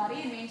hydration in the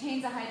body and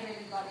maintains a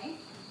hydrated body,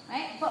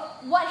 right?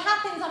 But what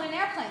happens on an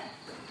airplane?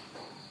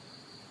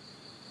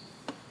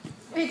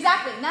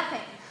 Exactly,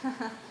 nothing.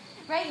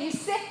 Right? You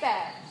sit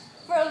there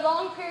for a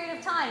long period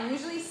of time,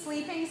 usually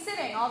sleeping,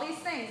 sitting, all these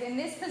things in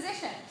this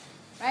position,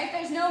 right?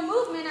 There's no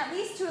movement, at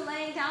least to a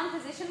laying down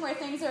position where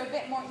things are a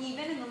bit more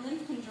even and the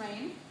lymph can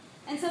drain.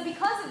 And so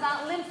because of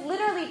that, lymph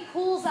literally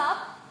pools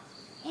up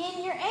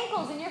in your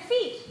ankles, in your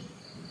feet.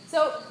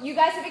 So you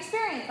guys have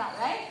experienced that,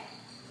 right?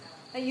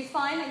 That you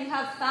find that you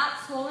have fat,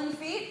 swollen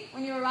feet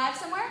when you arrive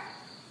somewhere?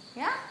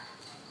 Yeah?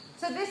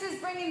 So this is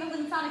bringing the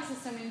lymphatic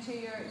system into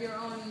your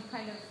own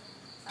kind of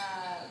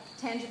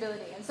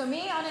tangibility. And so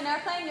me on an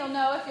airplane, you'll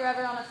know if you're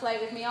ever on a flight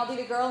with me, I'll be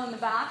the girl in the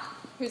back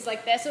who's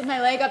like this with my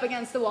leg up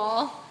against the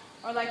wall,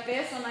 or like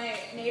this on my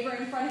neighbor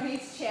in front of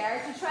me's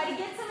chair to try to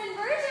get some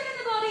inversion in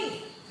the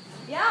body.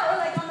 Yeah, or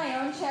like on my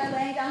own chair,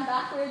 laying down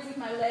backwards with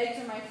my legs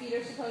or my feet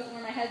are supposed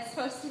where my head's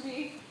supposed to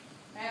be.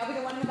 Right? I'll be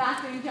the one in the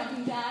back doing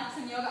jumping jacks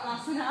and yoga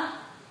asana.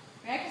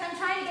 Right? Because I'm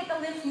trying to get the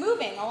lymph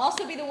moving. I'll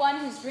also be the one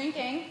who's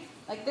drinking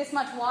like this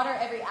much water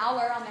every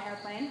hour on the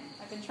airplane.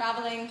 I've been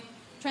traveling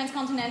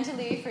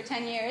transcontinentally for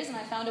 10 years, and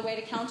I found a way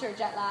to counter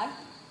jet lag.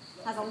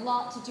 It has a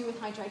lot to do with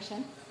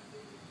hydration.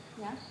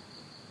 Yeah?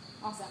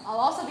 Awesome. I'll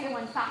also be the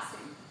one fasting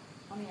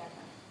on the airplane.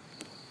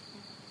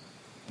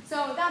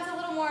 So that's a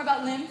little more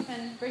about lymph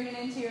and bring it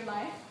into your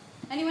life.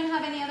 Anyone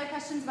have any other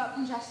questions about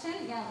congestion?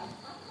 Yeah. I have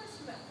a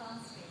question about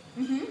fasting.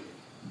 Mm-hmm.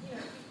 You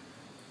know,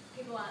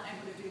 people aren't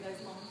able to do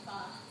those long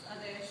fasts. Are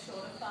there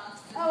shorter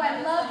fasts? Oh,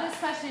 I love this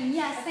question.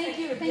 Yes, thank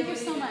you. Thank you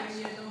so much.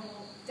 Your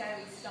normal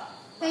daily stuff.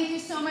 Thank you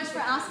so much for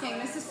asking.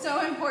 This is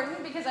so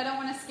important because I don't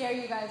want to scare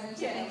you guys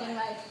into thinking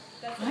like,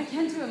 I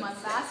can't do a month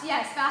fast.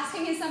 Yes,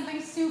 fasting is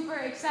something super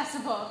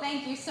accessible.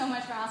 Thank you so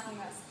much for asking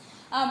this.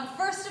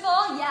 First of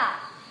all, yeah.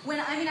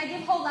 I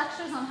give whole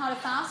lectures on how to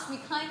fast. We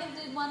kind of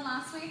did one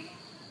last week,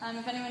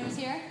 if anyone was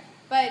here.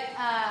 But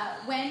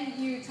when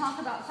you talk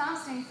about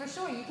fasting, for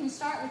sure, you can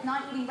start with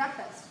not eating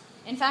breakfast.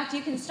 In fact,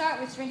 you can start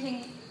with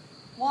drinking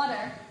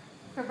water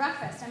for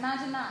breakfast.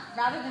 Imagine that.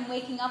 Rather than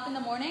waking up in the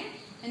morning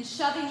and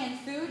shoving in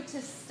food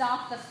to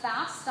stop the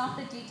fast, stop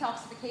the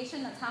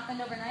detoxification that's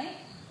happened overnight,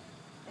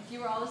 if you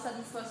were all of a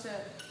sudden supposed to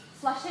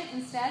flush it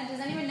instead.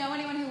 Does anyone know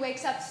anyone who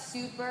wakes up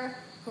super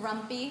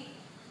grumpy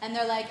and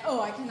they're like,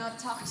 oh, I cannot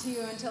talk to you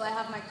until I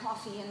have my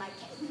coffee and my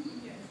cake?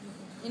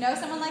 You know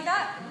someone like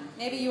that?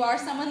 Maybe you are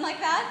someone like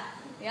that?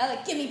 Yeah,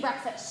 like, give me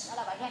breakfast. Shut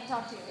up, I can't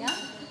talk to you, yeah?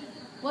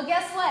 Well,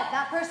 guess what?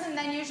 That person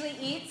then usually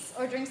eats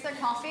or drinks their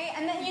coffee,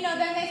 and then,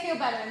 then they feel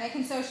better and they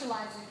can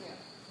socialize with you.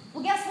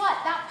 Well, guess what?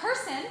 That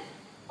person,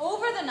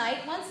 over the night,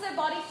 once their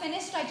body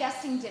finished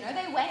digesting dinner,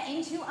 they went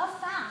into a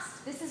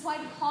fast. This is why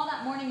we call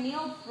that morning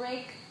meal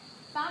breakfast.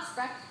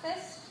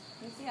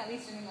 You see, at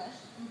least in English.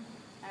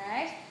 All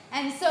right?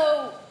 And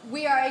so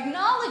we are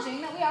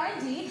acknowledging that we are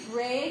indeed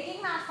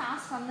breaking that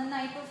fast from the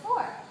night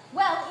before.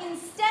 Well,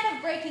 instead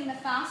of breaking the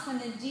fast when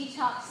the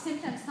detox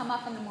symptoms come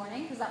up in the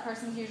morning, because that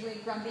person's usually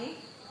grumpy,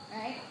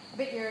 right? A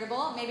bit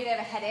irritable, maybe they have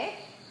a headache,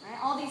 right?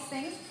 All these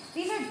things.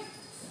 These are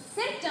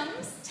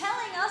symptoms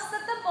telling us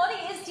that the body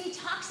is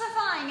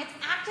detoxifying. It's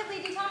actively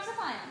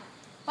detoxifying.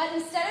 But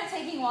instead of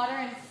taking water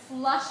and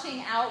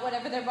flushing out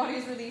whatever their body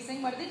is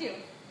releasing, what do?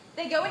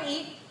 They go and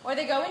eat, or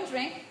they go and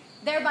drink,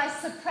 thereby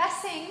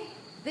suppressing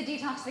the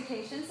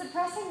detoxification,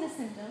 suppressing the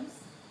symptoms,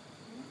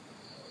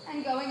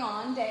 and going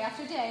on day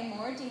after day,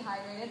 more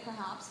dehydrated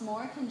perhaps,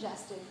 more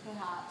congested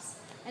perhaps,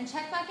 and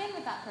check back in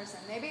with that person.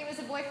 Maybe it was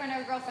a boyfriend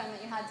or a girlfriend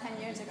that you had 10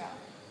 years ago.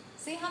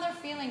 See how they're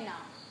feeling now.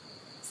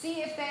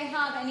 See if they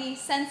have any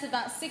sense of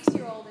that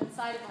 6-year-old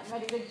inside of them,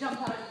 ready to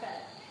jump out of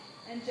bed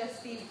and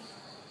just be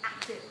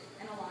active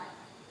and alive.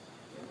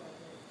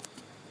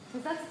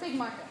 Because that's a big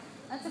marker.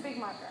 That's a big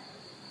marker.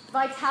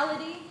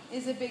 Vitality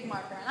is a big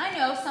marker. And I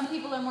know some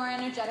people are more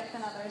energetic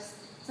than others.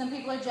 Some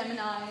people are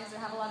Geminis or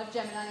have a lot of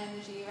Gemini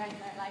energy, right?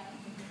 And they're like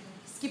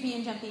skippy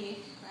and jumpy,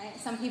 right?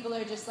 Some people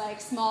are just like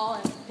small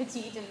and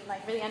petite and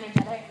like really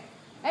energetic.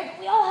 Right? But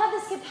we all have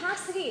this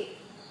capacity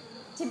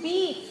to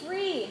be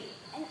free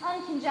and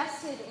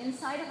uncongested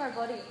inside of our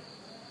body.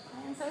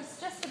 Right? And so it's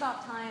just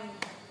about time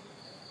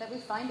that we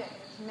find it,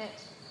 commit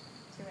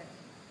to it.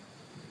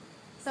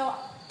 So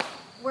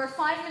we're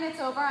 5 minutes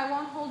over. I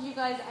won't hold you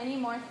guys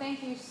anymore.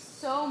 Thank you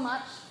so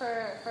much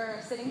for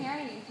sitting here.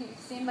 You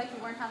seemed like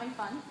you weren't having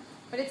fun.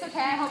 But it's okay.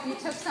 I hope you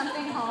took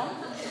something home.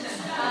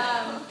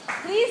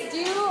 Please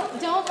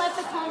don't let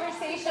the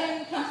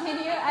conversation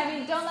continue.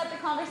 Don't let the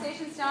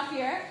conversation stop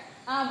here.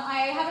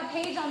 I have a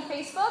page on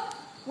Facebook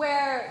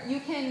where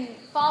you can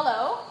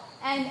follow.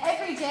 And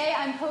every day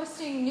I'm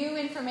posting new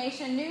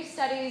information, new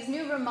studies,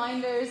 new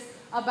reminders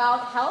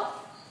about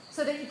health,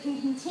 so that you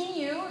can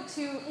continue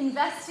to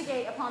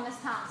investigate upon this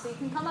path. So you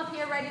can come up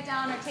here, write it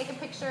down, or take a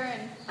picture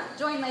and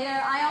join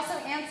later. I also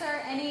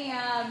answer any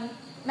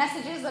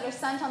messages that are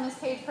sent on this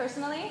page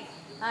personally.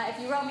 If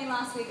you wrote me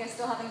last week, I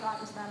still haven't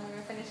gotten to them. We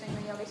were finishing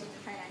the yoga teacher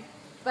training.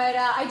 But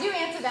I do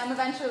answer them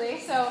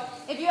eventually. So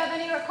if you have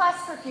any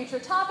requests for future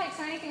topics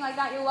or anything like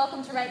that, you're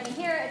welcome to write me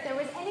here. If there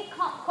was any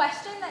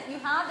question that you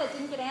have that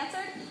didn't get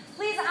answered,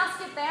 please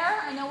ask it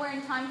there. I know we're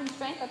in time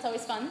constraint. That's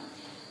always fun.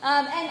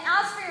 And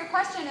as for your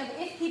question of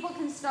if people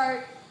can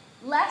start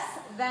less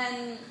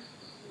than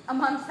a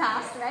month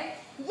fast, right?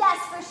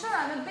 Yes, for sure.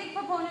 I'm a big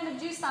proponent of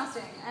juice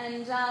fasting.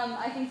 And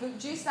I think that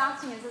juice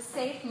fasting is a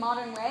safe,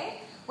 modern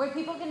way where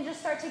people can just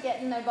start to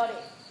get in their body.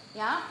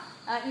 Yeah?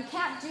 You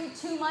can't do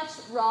too much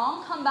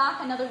wrong. Come back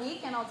another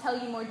week and I'll tell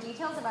you more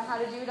details about how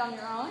to do it on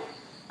your own.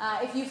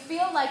 If you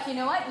feel like, you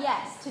know what,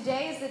 yes,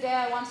 today is the day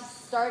I want to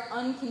start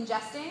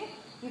uncongesting,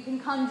 you can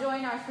come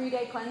join our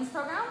 3-day cleanse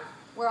program,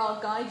 where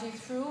I'll guide you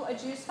through a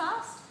juice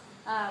fast.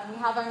 We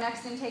have our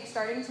next intake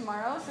starting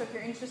tomorrow, so if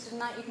you're interested in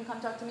that, you can come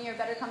talk to me, or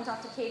better come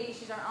talk to Katie.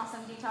 She's our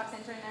awesome detox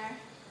intern there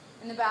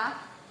in the back.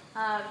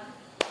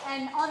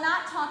 And on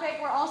that topic,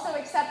 we're also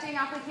accepting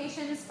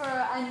applications for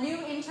a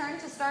new intern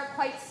to start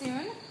quite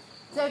soon.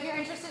 So if you're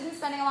interested in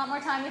spending a lot more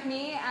time with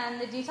me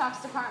and the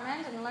detox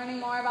department and learning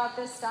more about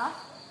this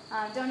stuff,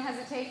 don't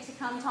hesitate to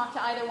come talk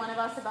to either one of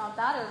us about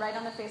that, or write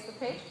on the Facebook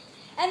page.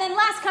 And then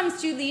last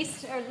comes to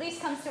least, or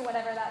least comes to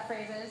whatever that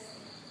phrase is.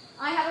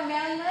 I have a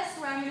mailing list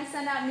where I'm going to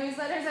send out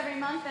newsletters every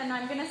month, and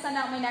I'm going to send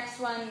out my next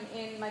one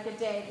in like a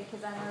day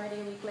because I'm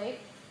already a week late.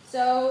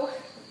 So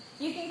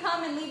you can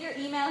come and leave your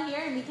email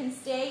here, and we can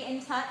stay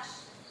in touch.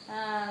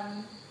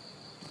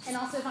 And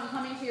also, if I'm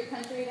coming to your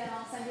country, then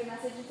I'll send you a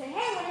message and say,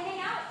 hey, want to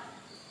hang out?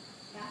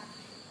 Yeah.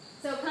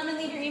 So come and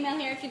leave your email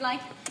here if you'd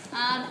like.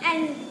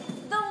 And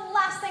the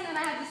last thing that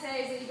I have to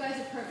say is that you guys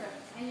are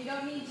perfect, and you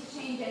don't need to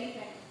change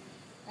anything.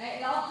 Right?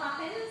 It all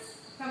happens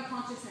from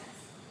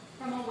consciousness,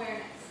 from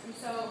awareness. And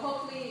so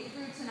hopefully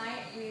through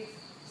tonight we've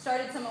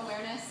started some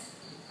awareness.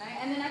 Right?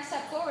 And the next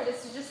step forward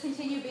is to just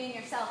continue being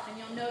yourself, and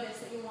you'll notice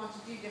that you'll want to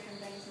do different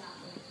things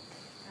naturally.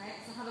 All right?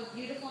 So have a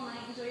beautiful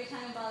night. Enjoy your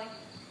time in Bali.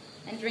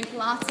 And drink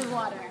lots of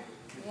water.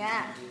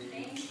 Yeah.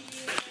 Thank you.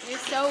 You're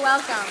so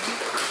welcome.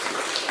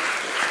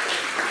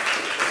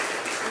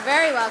 You're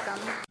very welcome.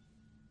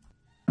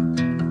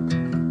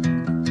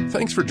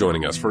 Thanks for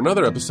joining us for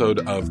another episode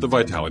of the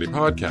Vitality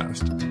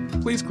Podcast.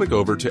 Please click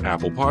over to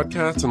Apple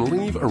Podcasts and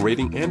leave a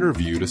rating and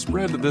review to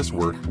spread this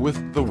work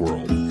with the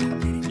world.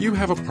 You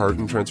have a part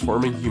in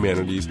transforming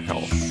humanity's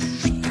health.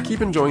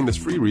 Keep enjoying this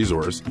free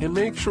resource and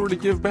make sure to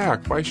give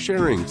back by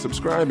sharing,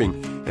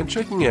 subscribing, and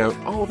checking out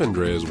all of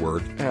Andrea's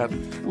work at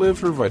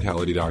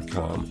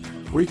liveforvitality.com,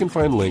 where you can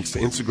find links to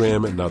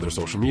Instagram and other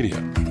social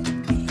media.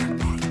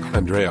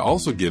 Andrea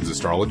also gives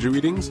astrology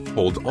readings,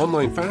 holds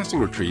online fasting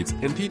retreats,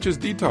 and teaches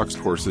detox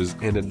courses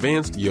and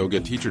advanced yoga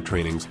teacher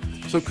trainings.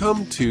 So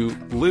come to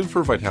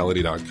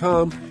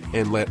liveforvitality.com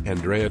and let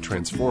Andrea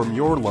transform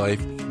your life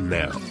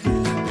now.